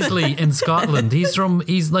heartthrob Paisley in Scotland. He's Now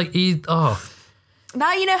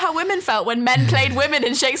you know how women felt when men played women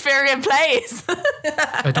in Shakespearean plays.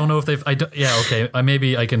 I don't know if they've okay.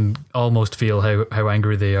 Maybe I can almost feel how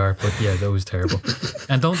angry they are, but yeah, that was terrible.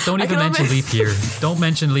 And don't even can mention almost- leap year. Don't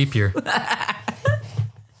mention leap year.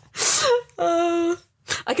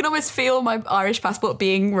 I can almost feel my Irish passport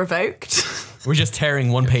being revoked. We're just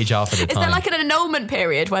tearing one page off at a Is time. there like an annulment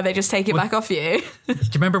period where they just take it back off you? Do you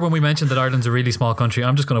remember when we mentioned that Ireland's a really small country?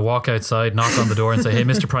 I'm just going to walk outside, knock on the door, and say, "Hey,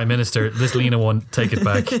 Mr. Prime Minister, this Lena one, take it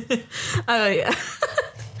back." Oh yeah.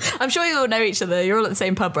 I'm sure you all know each other. You're all at the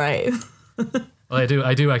same pub, right? Well,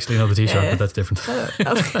 I do actually know the Taoiseach, Yeah. but that's different.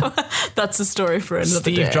 That's a story for another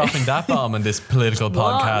Steve day. dropping that bomb on this political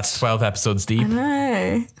podcast, 12 episodes deep.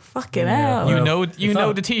 No, fucking hell. You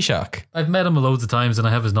know the Taoiseach. I've met him loads of times, and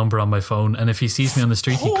I have his number on my phone. And if he sees me on the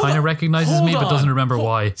street, he kind of recognizes me, but doesn't remember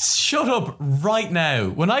why. Shut up right now.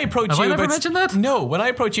 When I approach Have you I never about mentioned that? No, when I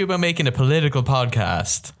approach you about making a political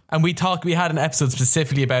podcast and we had an episode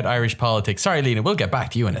specifically about Irish politics. Sorry, Lena, we'll get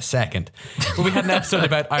back to you in a second. But we had an episode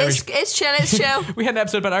about Irish It's chill. we had an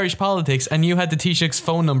episode about Irish politics and you had the Taoiseach's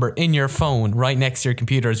phone number in your phone right next to your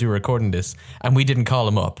computer as you were recording this and we didn't call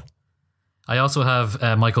him up. I also have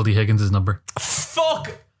Michael D. Higgins' number.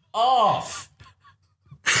 Fuck off.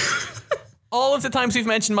 All of the times we've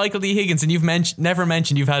mentioned Michael D. Higgins and you've never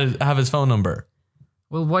mentioned have his phone number.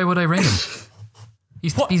 Well, why would I ring him?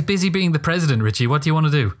 He's busy being the president, Richie. What do you want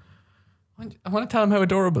to do? I want to tell him how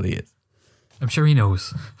adorable he is. I'm sure he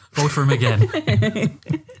knows. Vote for him again.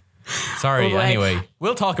 Sorry, Oh, boy. anyway.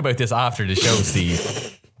 We'll talk about this after the show,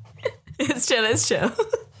 Steve. It's chill.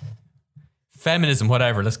 Feminism,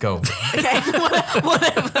 whatever, let's go. Okay,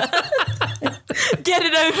 whatever. Get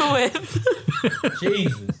it over with.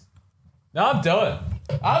 Jesus. No, I'm done.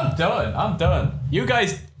 You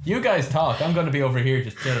guys talk. I'm going to be over here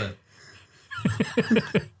just chilling.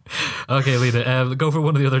 Okay, Lena, go for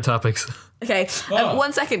one of the other topics. Okay,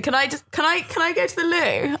 1 second. Can I go to the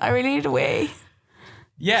loo? I really need a wee.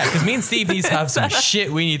 Yeah, because me and Steve need to have some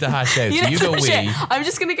shit we need to hash out. So know you go some shit. wee. I'm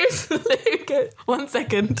just gonna go to the loo. Go 1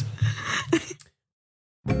 second.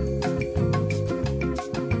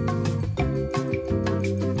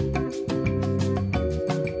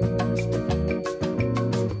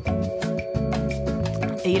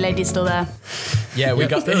 Are you ladies still there? Yeah, we Yep,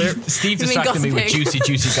 got still here. Steve You mean distracted me with gossiping?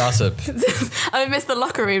 juicy gossip. I missed the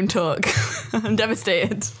locker room talk. I'm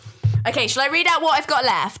devastated. Okay, shall I read out what I've got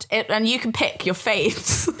left? And you can pick your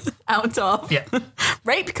faves out of Yeah.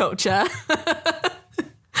 rape culture,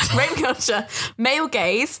 male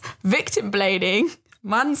gaze, victim blaming,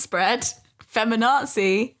 manspread,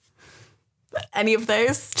 feminazi. Any of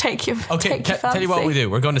those? Take your Okay, take your tell you what fancy. we do.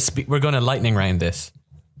 We're going to lightning round this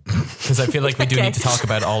because I feel like we do Okay. need to talk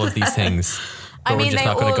about all of these things. But I mean, we're just they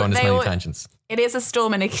not going to all- go on as they many all- tangents. It is a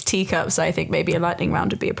storm in a teacup, so I think maybe a lightning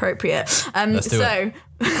round would be appropriate. Let's do it.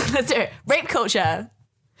 Let's do it. Rape culture.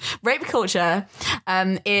 Rape culture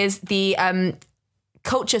is the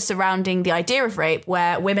culture surrounding the idea of rape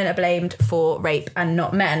where women are blamed for rape and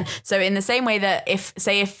not men. So in the same way that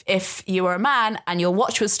if you were a man and your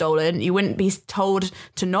watch was stolen, you wouldn't be told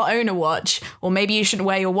to not own a watch, or maybe you shouldn't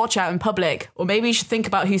wear your watch out in public, or maybe you should think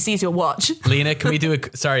about who sees your watch. Lena, can we do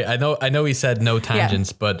a... Sorry, I know we said no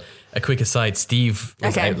tangents, but a quick aside, Steve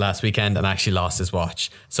was Okay. out last weekend and actually lost his watch.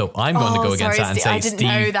 So I'm going to go against that and Steve, say, I didn't Steve...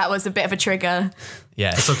 know that was a bit of a trigger.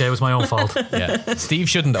 Yeah, It's okay, it was my own fault. yeah. Steve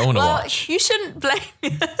shouldn't own a Well, watch. you shouldn't blame.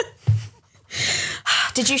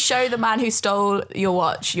 Did you show the man who stole your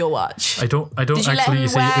watch your watch? I don't Did you let actually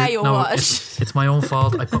him wear your watch? It's my own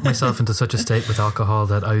fault. I put myself into such a state with alcohol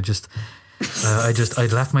that I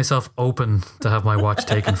left myself open to have my watch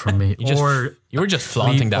taken from me. You were just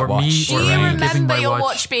flaunting that or watch. me- Do or you around giving remember my your watch-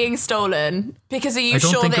 watch being stolen? Because are you I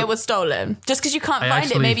don't sure think that it- it was stolen? Just because you can't I find it,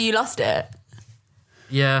 actually- maybe you lost it.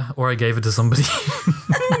 Yeah, or I gave it to somebody.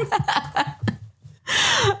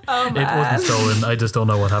 It wasn't stolen. I just don't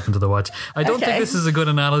know what happened to the watch. I don't think this is a good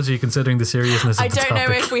analogy considering the seriousness of the topic. I don't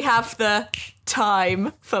know if we have the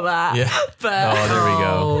time for that. Yeah. But There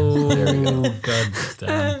we go. God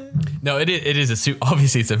damn. No, it is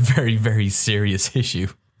obviously it's a very, very serious issue.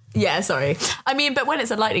 yeah, sorry. I mean, but when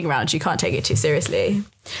it's a lightning round, you can't take it too seriously.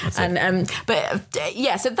 So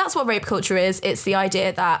that's what rape culture is. It's the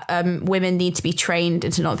idea that women need to be trained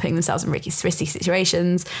into not putting themselves in risky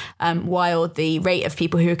situations, while the rate of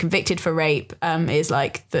people who are convicted for rape is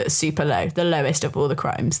like the super low, the lowest of all the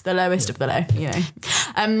crimes, the lowest of the low, you know.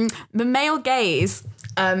 The male gaze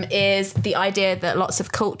is the idea that lots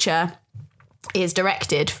of culture is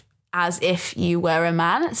directed as if you were a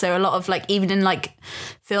man. So a lot of like, even in like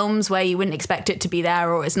films where you wouldn't expect it to be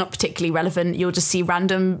there or it's not particularly relevant, you'll just see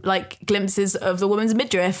random like glimpses of the woman's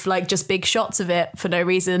midriff, like just big shots of it for no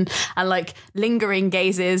reason, and like lingering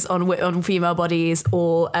gazes on female bodies,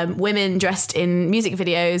 or women dressed in music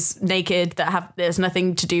videos naked there's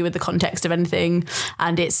nothing to do with the context of anything,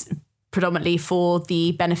 and it's predominantly for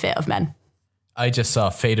the benefit of men. I just saw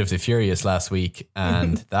Fate of the Furious last week,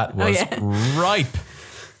 and that was ripe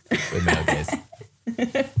with male gaze.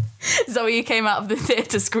 So you came out of the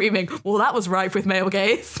theatre screaming, well, that was ripe with male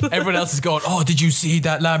gaze. Everyone else is going, oh, did you see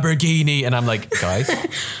that Lamborghini? And I'm like, guys.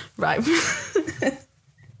 Right.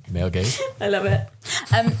 Male gaze. I love it.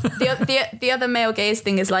 The other male gaze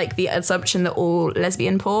thing is like the assumption that all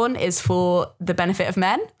lesbian porn is for the benefit of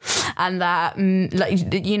men, and that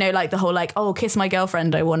like, you know, like the whole like, oh, kiss my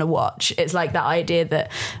girlfriend, I want to watch. It's like that idea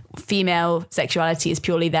that female sexuality is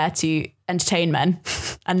purely there to entertain men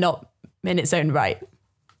and not in its own right.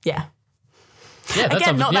 Yeah. Yeah, that's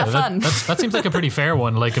again, not that fun. That seems like a pretty fair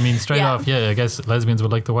one. Like, I mean, straight off, I guess lesbians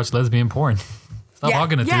would like to watch lesbian porn. Stop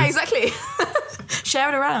hogging it, dude. Yeah, exactly. Share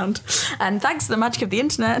it around. And thanks to the magic of the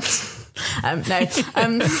internet.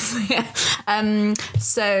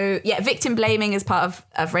 Victim blaming is part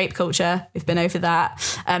of rape culture. We've been over that.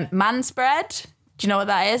 Manspread. Do you know what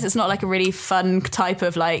that is? It's not like a really fun type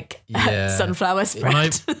of like sunflower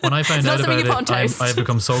spread. When I found out about it, I've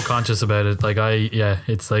become so conscious about it. Like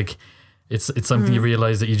it's like it's something you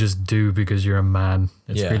realize that you just do because you're a man.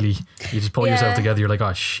 It's really, you just pull yourself together. You're like,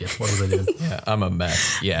 oh shit, what was I doing? Yeah, I'm a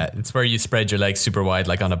mess. Yeah, it's where you spread your legs super wide,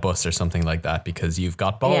 like on a bus or something like that, because you've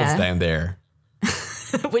got balls down there.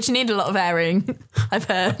 Which need a lot of airing, I've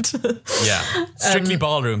heard. Yeah, Strictly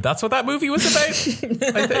Ballroom. That's what that movie was about,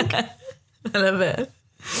 I think. I love it.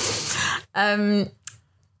 And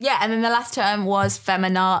then the last term was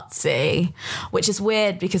feminazi, which is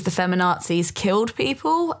weird because the feminazis killed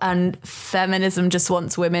people and feminism just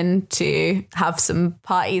wants women to have some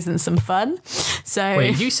parties and some fun. So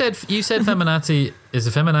wait, you said feminazi. Is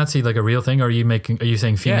a feminazi like a real thing, or are you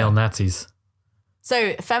saying female Nazis?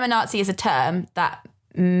 So feminazi is a term that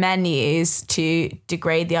men use to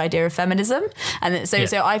degrade the idea of feminism, and so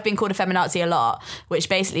I've been called a feminazi a lot, which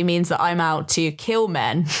basically means that I'm out to kill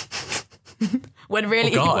men. When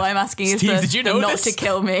really what I'm asking is for them not to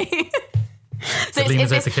kill me. So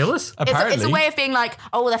it's out to kill us? It's a way of being like,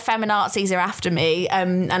 oh, the feminazis are after me,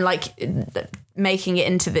 and like making it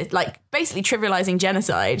into the like basically trivializing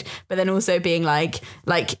genocide, but then also being like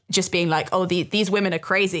just being like, oh, these women are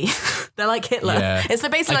crazy. They're like Hitler. Yeah. It's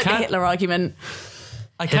basically like the Hitler argument.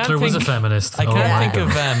 Hitler was a feminist. I can't think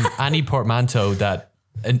of any portmanteau that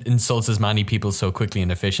insults as many people so quickly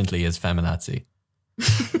and efficiently as feminazi.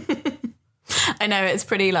 I know, it's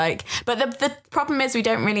pretty like, but the problem is we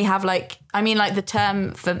don't really have like, I mean, like the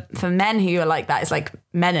term for men who are like that is like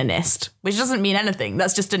meninist, which doesn't mean anything.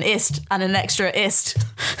 That's just an ist and an extra ist.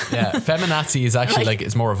 Yeah, feminazi is actually like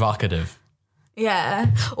it's more evocative. Yeah,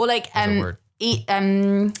 or like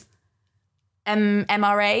MRAs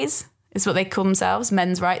is what they call themselves,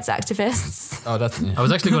 men's rights activists. Oh, that's. I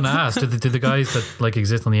was actually going to ask, do the guys that like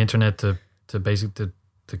exist on the internet to basically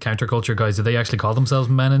the counterculture guys, do they actually call themselves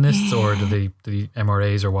meninists, or do the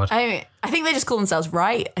MRAs or what? I think they just call themselves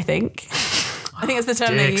right. I think that's the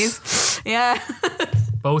term they use. Yeah.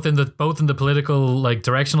 both in the political like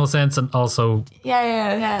directional sense and also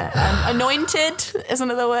anointed is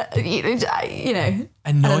another word. You know,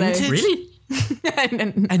 anointed. Really?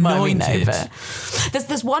 Anointed.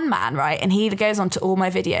 There's one man, right, and he goes on to all my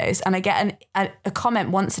videos, and I get a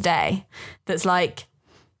comment once a day that's like,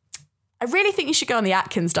 I really think you should go on the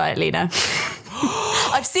Atkins diet, Lena.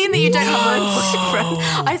 I've seen that you don't have a boyfriend.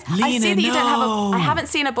 I see that you don't have I haven't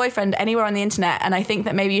seen a boyfriend anywhere on the internet, and I think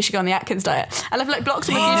that maybe you should go on the Atkins diet. And I've like blocked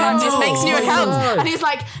him a few times. He just makes new accounts, and he's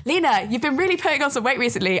like, Lena, you've been really putting on some weight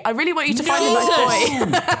recently. I really want you to find a nice boy.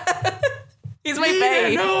 He's my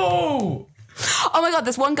babe. No. Oh my God,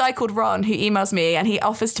 there's one guy called Ron who emails me and he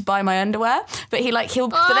offers to buy my underwear, but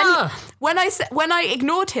when I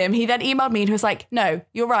ignored him, he then emailed me and he was like, no,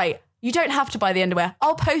 you're right. You don't have to buy the underwear.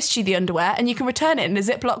 I'll post you the underwear and you can return it in a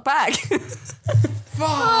Ziploc bag.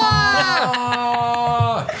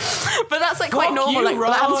 But that's like quite normal. Like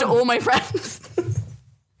that happens to all my friends.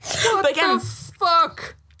 What but again, the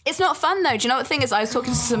fuck? It's not fun though. Do you know what the thing is? I was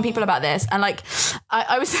talking to some people about this and like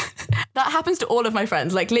I was that happens to all of my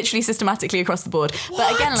friends, like literally systematically across the board. What?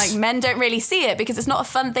 But again, like men don't really see it because it's not a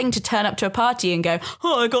fun thing to turn up to a party and go,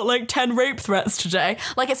 oh, I got like 10 rape threats today.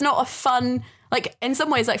 Like it's not a fun, like in some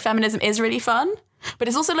ways like feminism is really fun, but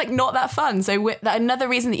it's also like not that fun. So another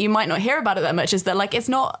reason that you might not hear about it that much is that like it's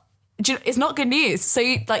not good news. So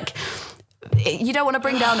you don't want to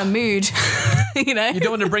bring down a mood, you know? You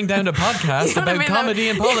don't want to bring down a podcast about comedy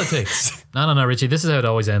and politics. No, Richie, this is how it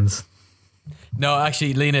always ends. No,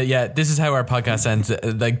 actually, Lena, yeah, this is how our podcast ends.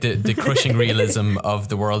 Like the crushing realism of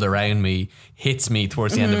the world around me hits me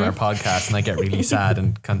towards the end of our podcast and I get really sad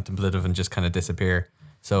and contemplative and just kind of disappear.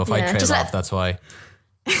 So if I trail off, that's why.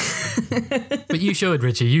 But you should,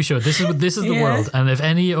 Richie. You should. This is the world. And if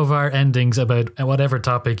any of our endings about whatever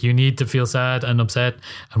topic you need to feel sad and upset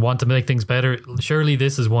and want to make things better, surely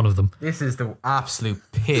this is one of them. This is the absolute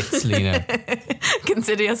pits, Lena.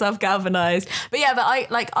 Consider yourself galvanized. But yeah, but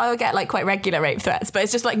I'll get like quite regular rape threats, but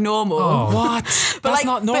it's just like normal. Oh. What? That's like,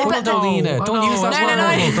 not normal, though, Lena. Don't use that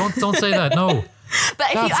word. No. Don't say that. No. But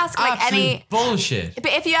if you ask like any bullshit.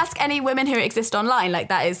 But if you ask any women who exist online, like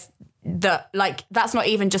that is. That's not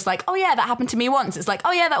even just like, oh yeah, that happened to me once. It's like,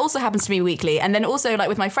 oh yeah, that also happens to me weekly. And then also like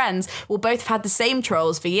with my friends, we'll both have had the same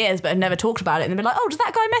trolls for years but have never talked about it, and they'll be like, oh, does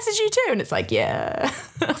that guy message you too? And it's like, yeah.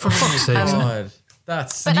 For fuck's sake.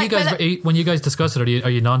 That's when you guys discuss it, are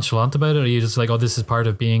you nonchalant about it? Are you just like, oh, this is part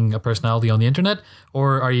of being a personality on the internet?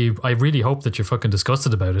 Or are you, I really hope that you're fucking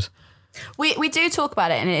disgusted about it. We do talk about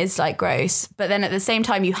it and it is like gross, but then at the same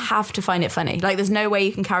time you have to find it funny. Like there's no way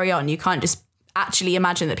you can carry on. You can't just actually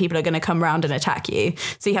imagine that people are going to come around and attack you.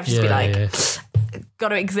 So you have to just be like, got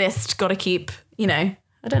to exist, got to keep, you know,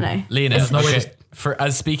 I don't know. Lena,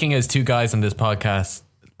 as speaking as two guys on this podcast,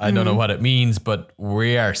 I don't know what it means, but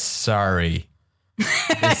we are sorry.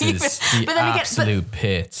 This is the absolute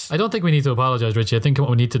pits. I don't think we need to apologize, Richie. I think what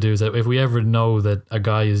we need to do is that if we ever know that a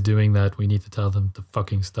guy is doing that, we need to tell them to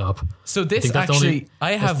fucking stop. So this actually,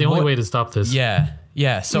 that's the only way to stop this.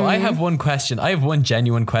 Yeah, so I have one question. I have one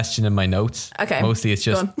genuine question in my notes. Okay. Mostly it's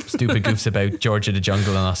just stupid goofs about Georgia the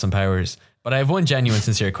Jungle and Austin Powers. But I have one genuine,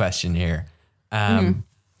 sincere question here. And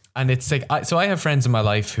it's like, I have friends in my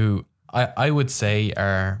life who I would say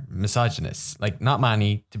are misogynists. Like, not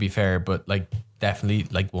many, to be fair, but like definitely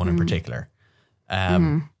like one in particular.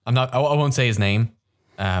 I won't say his name,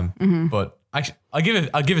 but actually,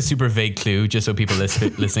 I'll give a super vague clue just so people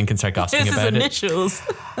listening can start gossiping about it. His initials.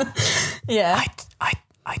 Yeah.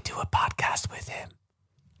 I do a podcast with him.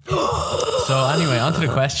 So anyway, on to the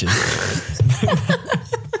question.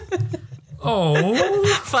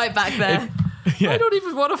 Fight back there. I don't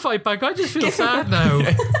even want to fight back. I just feel sad now.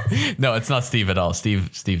 No, it's not Steve at all.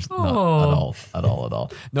 Steve's not at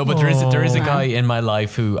all. No, but there is a guy in my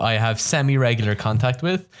life who I have semi-regular contact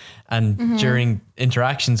with, and during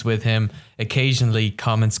interactions with him, occasionally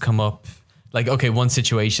comments come up. Like, okay, one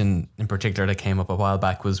situation in particular that came up a while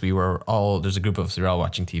back was there's a group of us, we were all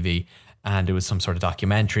watching TV, and it was some sort of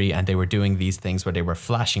documentary, and they were doing these things where they were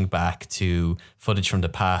flashing back to footage from the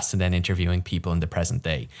past and then interviewing people in the present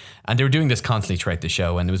day. And they were doing this constantly throughout the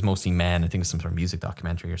show, and it was mostly men. I think it was some sort of music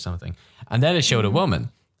documentary or something. And then it showed a woman,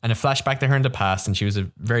 and it flashed back to her in the past, and she was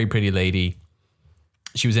a very pretty lady.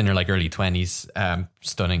 She was in her like early 20s,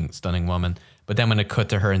 stunning woman. But then when it cut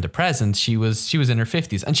to her in the present, she was in her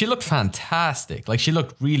 50s, and she looked fantastic. Like, she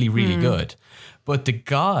looked really, really good. But the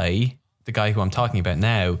guy who I'm talking about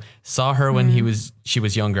now saw her when she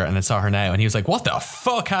was younger, and then saw her now, and he was like, what the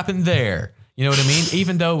fuck happened there? You know what I mean?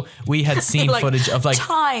 Even though we had seen like footage of like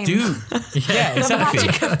time. Dude. Yeah, exactly.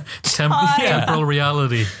 Temporal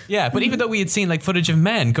reality. Yeah, but even though we had seen like footage of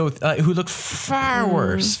men who looked far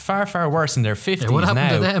worse in their 50s now. What happened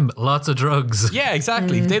to them? Lots of drugs. Yeah,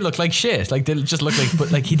 exactly. They look like shit. Like, they just look like,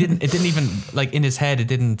 but like it didn't even, like, in his head, it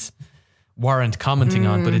didn't warrant commenting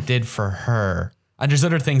on, but it did for her. And there's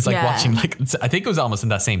other things like watching, like, I think it was almost in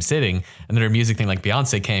that same sitting, another music thing, like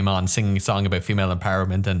Beyonce came on singing a song about female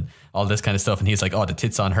empowerment and all this kind of stuff, and he's like, oh, the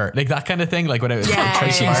tits on her, like that kind of thing, like when it was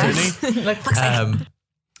Tracy McCartney. Like,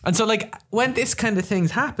 and so like when this kind of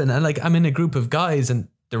things happen, and like I'm in a group of guys, and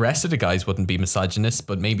the rest of the guys wouldn't be misogynists,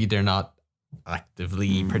 but maybe they're not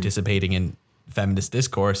actively participating in feminist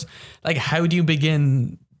discourse. Like, how do you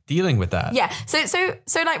begin dealing with that? Yeah. So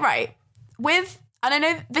like, right, with And I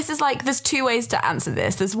know this is like, there's two ways to answer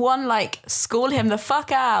this. There's one, like, school him the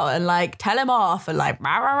fuck out and like tell him off and like,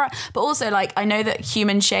 rah, rah, rah. But also like, I know that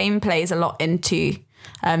human shame plays a lot into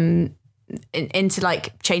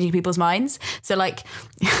like changing people's minds. So like,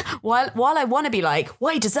 while I want to be like,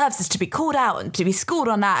 what he deserves is to be called out and to be schooled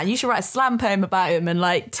on that, and you should write a slam poem about him and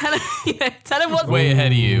like tell him what's way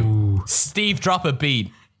ahead of you. Steve, drop a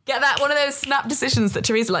beat. Get that, one of those snap decisions that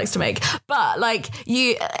Teresa likes to make. But like,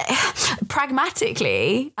 you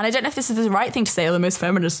pragmatically, and I don't know if this is the right thing to say or the most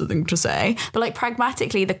feminist thing to say, but like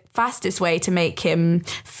pragmatically, the fastest way to make him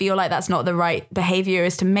feel like that's not the right behavior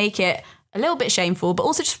is to make it a little bit shameful, but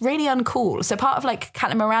also just really uncool. So part of like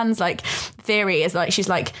Caitlin Moran's like theory is like, she's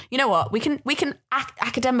like, you know what, we can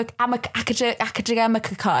academicize,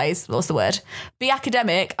 what's the word? Be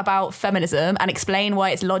academic about feminism and explain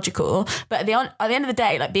why it's logical. But at the end of the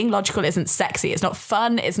day, like being logical isn't sexy. It's not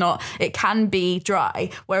fun. It can be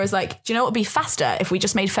dry. Whereas like, do you know what would be faster if we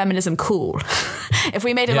just made feminism cool? If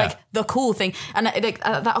we made it like the cool thing, and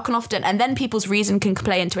that can often, and then people's reason can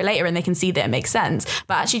play into it later and they can see that it makes sense.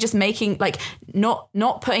 But actually just making like not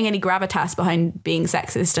putting any gravitas behind being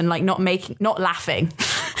sexist and like not laughing. Do you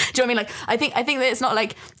know what I mean? Like I think that it's not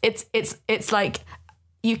like it's like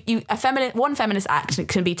one feminist act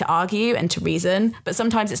can be to argue and to reason, but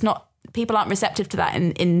sometimes it's not. People aren't receptive to that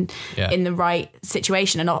in the right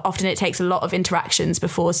situation, and often it takes a lot of interactions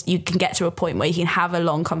before you can get to a point where you can have a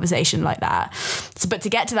long conversation like that. So, but to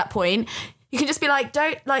get to that point, you can just be like,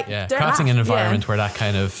 don't crafting an environment where that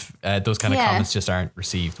kind of those kind of comments just aren't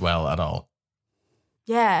received well at all.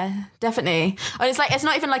 Yeah, definitely. And it's like, it's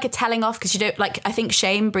not even like a telling off, because you don't like, I think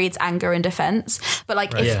shame breeds anger and defense, but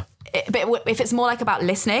like if it's more like about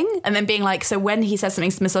listening and then being like, so when he says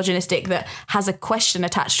something misogynistic that has a question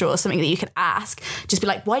attached to it or something that you can ask, just be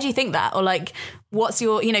like, why do you think that? Or like, what's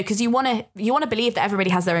your, because you want to believe that everybody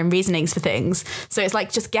has their own reasonings for things. So it's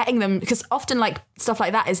like just getting them, because often like stuff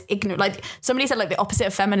like that is ignorant. Like somebody said, like the opposite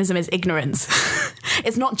of feminism is ignorance.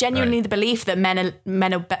 It's not genuinely the belief that men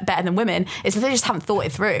are better than women. It's that they just haven't thought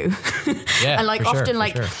it through. And like often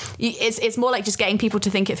it's more like just getting people to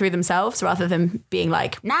think it through themselves rather than being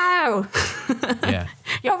like, no,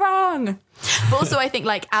 you're wrong. But also I think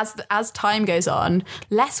like as time goes on,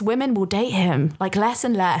 less women will date him, like less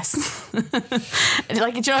and less.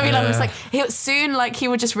 Like, do you know what I mean? It's like he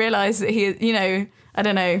would just realize that I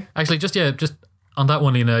don't know. Actually, just on that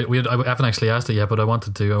one, I haven't actually asked it yet, but I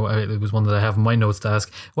wanted to. It was one that I have in my notes to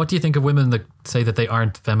ask. What do you think of women that say that they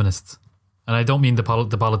aren't feminists? And I don't mean the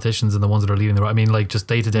politicians and the ones that are leading the right. I mean like just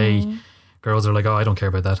day to day girls are like, oh, I don't care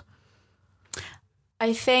about that.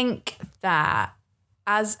 I think that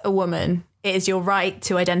as a woman, it is your right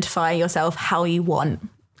to identify yourself how you want.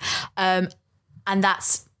 And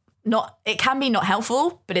that's not, it can be not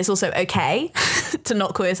helpful, but it's also okay to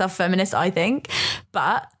not call yourself feminist, I think.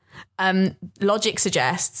 But logic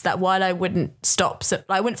suggests that while I wouldn't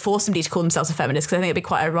force somebody to call themselves a feminist, because I think it'd be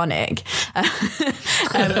quite ironic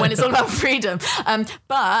when it's all about freedom.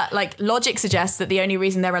 But like logic suggests that the only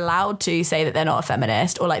reason they're allowed to say that they're not a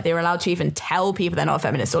feminist, or like they're allowed to even tell people they're not a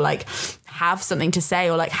feminist, or like have something to say,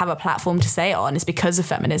 or like have a platform to say it on, is because of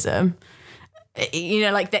feminism.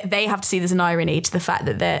 Like they have to see there's an irony to the fact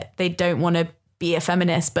that they don't want to be a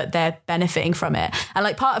feminist, but they're benefiting from it. And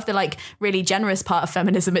like part of the like really generous part of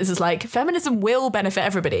feminism is like feminism will benefit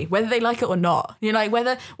everybody, whether they like it or not. Like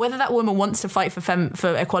whether that woman wants to fight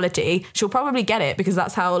for equality, she'll probably get it, because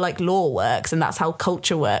that's how like law works and that's how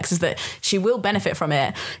culture works, is that she will benefit from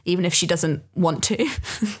it even if she doesn't want to.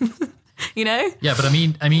 Yeah, but I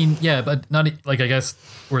mean, yeah, but not like, I guess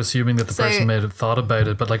we're assuming that the person may have thought about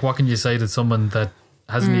it, but like, what can you say to someone that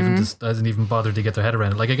hasn't even bothered to get their head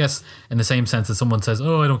around it? Like, I guess in the same sense that someone says,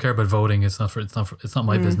 "Oh, I don't care about voting. It's not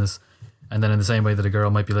my business," and then in the same way that a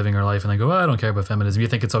girl might be living her life and they go, "Oh, I don't care about feminism," you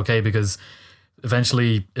think it's okay because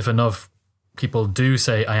eventually, if enough people do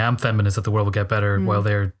say, "I am feminist," that the world will get better, while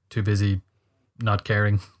they're too busy not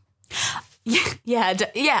caring. Yeah,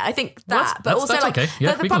 I think that. But also, like, okay.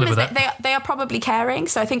 Yeah, the problem is that they are probably caring.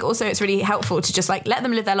 So I think also it's really helpful to just like let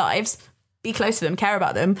them live their lives, be close to them, care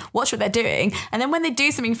about them, watch what they're doing, and then when they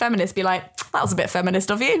do something feminist, be like, that was a bit feminist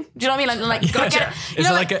of you. Do you know what I mean? Like go get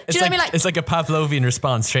it. It's like a Pavlovian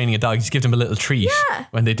response training a dog. You just give them a little treat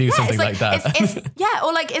when they do something like that.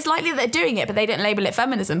 Or like it's likely that they're doing it, but they didn't label it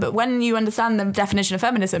feminism. But when you understand the definition of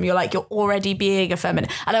feminism, you're already being a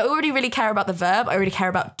feminist. And I already really care about the verb. I really care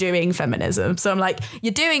about doing feminism. So I'm like,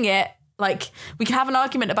 you're doing it. Like, we can have an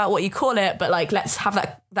argument about what you call it, but like, let's have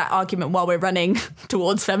that argument while we're running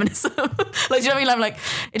towards feminism. Like, do you know what I mean? I'm like,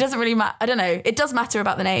 it doesn't really matter. I don't know. It does matter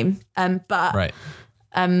about the name. But right.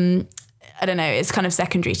 I don't know. It's kind of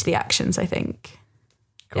secondary to the actions, I think.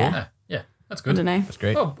 Cool. Yeah. That's good. I don't know. That's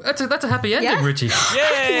great. Oh, that's a happy ending, Yeah. Richie.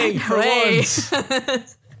 Yay! For Hooray.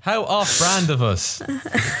 once. How off-brand of us.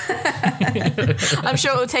 I'm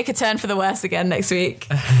sure it will take a turn for the worse again next week.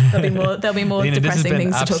 There'll be more Lena, this has depressing been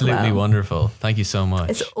things to talk absolutely about. wonderful. Thank you so much.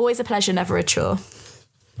 It's always a pleasure, never a chore.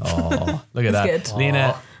 Oh, look at that. It's good.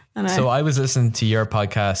 Lena, I know. so I was listening to your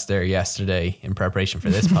podcast there yesterday in preparation for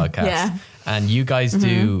this podcast. Yeah. And you guys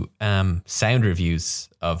do sound reviews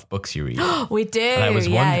of books you read. We do. And I was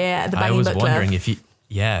The I Banging was Book wondering Club.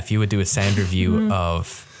 if you would do a sound review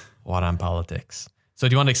of What on Politics. So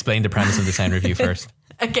do you want to explain the premise of the sound review first?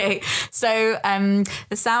 Okay, so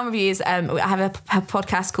the sound reviews, I have a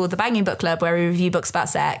podcast called The Banging Book Club where we review books about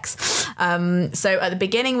sex. So at the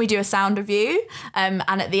beginning we do a sound review and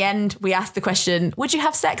at the end we ask the question, would you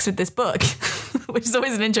have sex with this book? Which is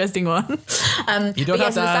always an interesting one. You don't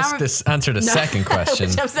have to answer the second question.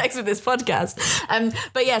 Would you have sex with this podcast?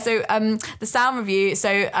 But yeah, so the sound review,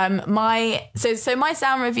 so my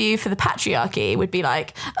sound review for The Patriarchy would be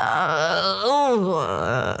like,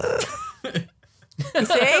 you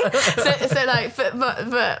see? So like,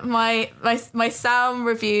 but my sound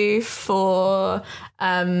review for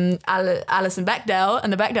Alison Bechdel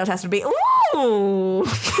and the Bechdel test would be ooh,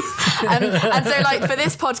 and so like for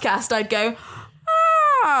this podcast I'd go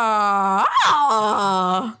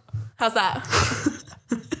how's that?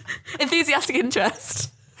 Enthusiastic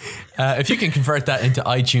interest. If you can convert that into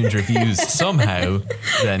iTunes reviews somehow,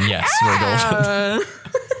 then yes, we're golden.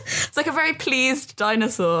 It's like a very pleased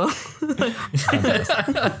dinosaur.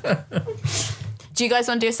 Do you guys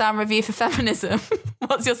want to do a sound review for feminism?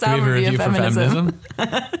 What's your sound review of feminism?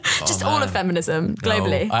 Just all of feminism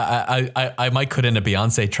globally. No, I might cut in a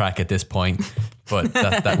Beyonce track at this point, but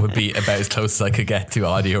that would be about as close as I could get to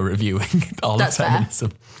audio reviewing all That's of fair.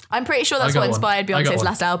 feminism. I'm pretty sure that's I got what one. inspired I got Beyonce's one.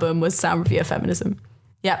 last album was sound review of feminism.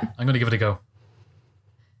 Yeah. I'm going to give it a go.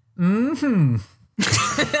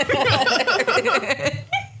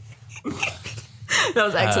 That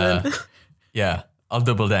was excellent. Yeah, I'll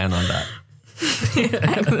double down on that.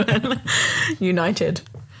 United.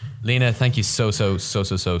 Lena, thank you so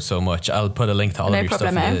much. I'll put a link to all No of your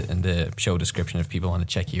problem, stuff in the show description if people want to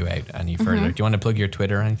check you out any further. Do you want to plug your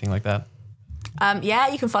Twitter or anything like that? Yeah,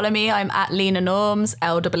 you can follow me. I'm at Lena Norms,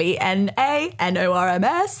 LEENANORMS.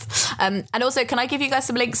 And also, can I give you guys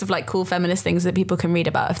some links of like cool feminist things that people can read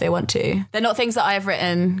about if they want to? They're not things that I've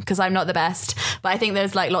written because I'm not the best, but I think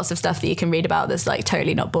there's like lots of stuff that you can read about that's like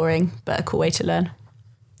totally not boring, but a cool way to learn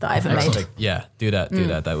that I haven't made. Excellent. Yeah, do that.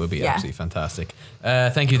 That would be Yeah. absolutely fantastic.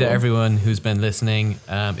 Thank you to everyone who's been listening.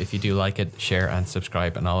 If you do like it, share and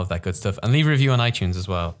subscribe and all of that good stuff. And leave a review on iTunes as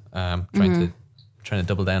well. Trying to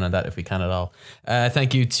double down on that if we can at all.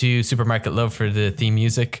 Thank you to Supermarket Love for the theme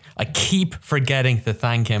music. I keep forgetting to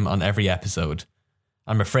thank him on every episode.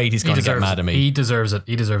 I'm afraid he's going to get mad at me. He deserves it.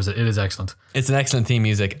 It is excellent. It's an excellent theme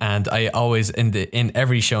music, and I always in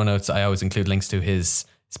every show notes I always include links to his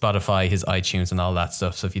Spotify, his iTunes, and all that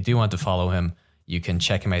stuff. So if you do want to follow him, you can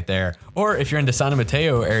check him out there. Or if you're in the San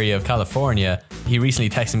Mateo area of California, he recently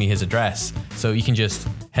texted me his address. So you can just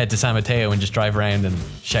head to San Mateo and just drive around and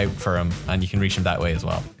shout for him, and you can reach him that way as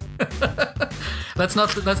well. Let's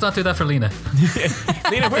not do that for Lena.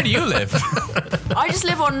 Lena, where do you live? I just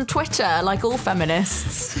live on Twitter like all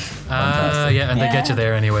feminists. Yeah, and they get you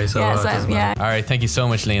there anyway. So Yeah, it so, doesn't matter. yeah. All right, thank you so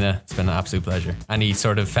much, Lena. It's been an absolute pleasure. Any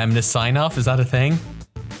sort of feminist sign-off? Is that a thing?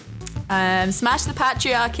 Smash the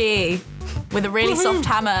patriarchy with a really soft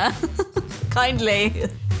hammer. Kindly.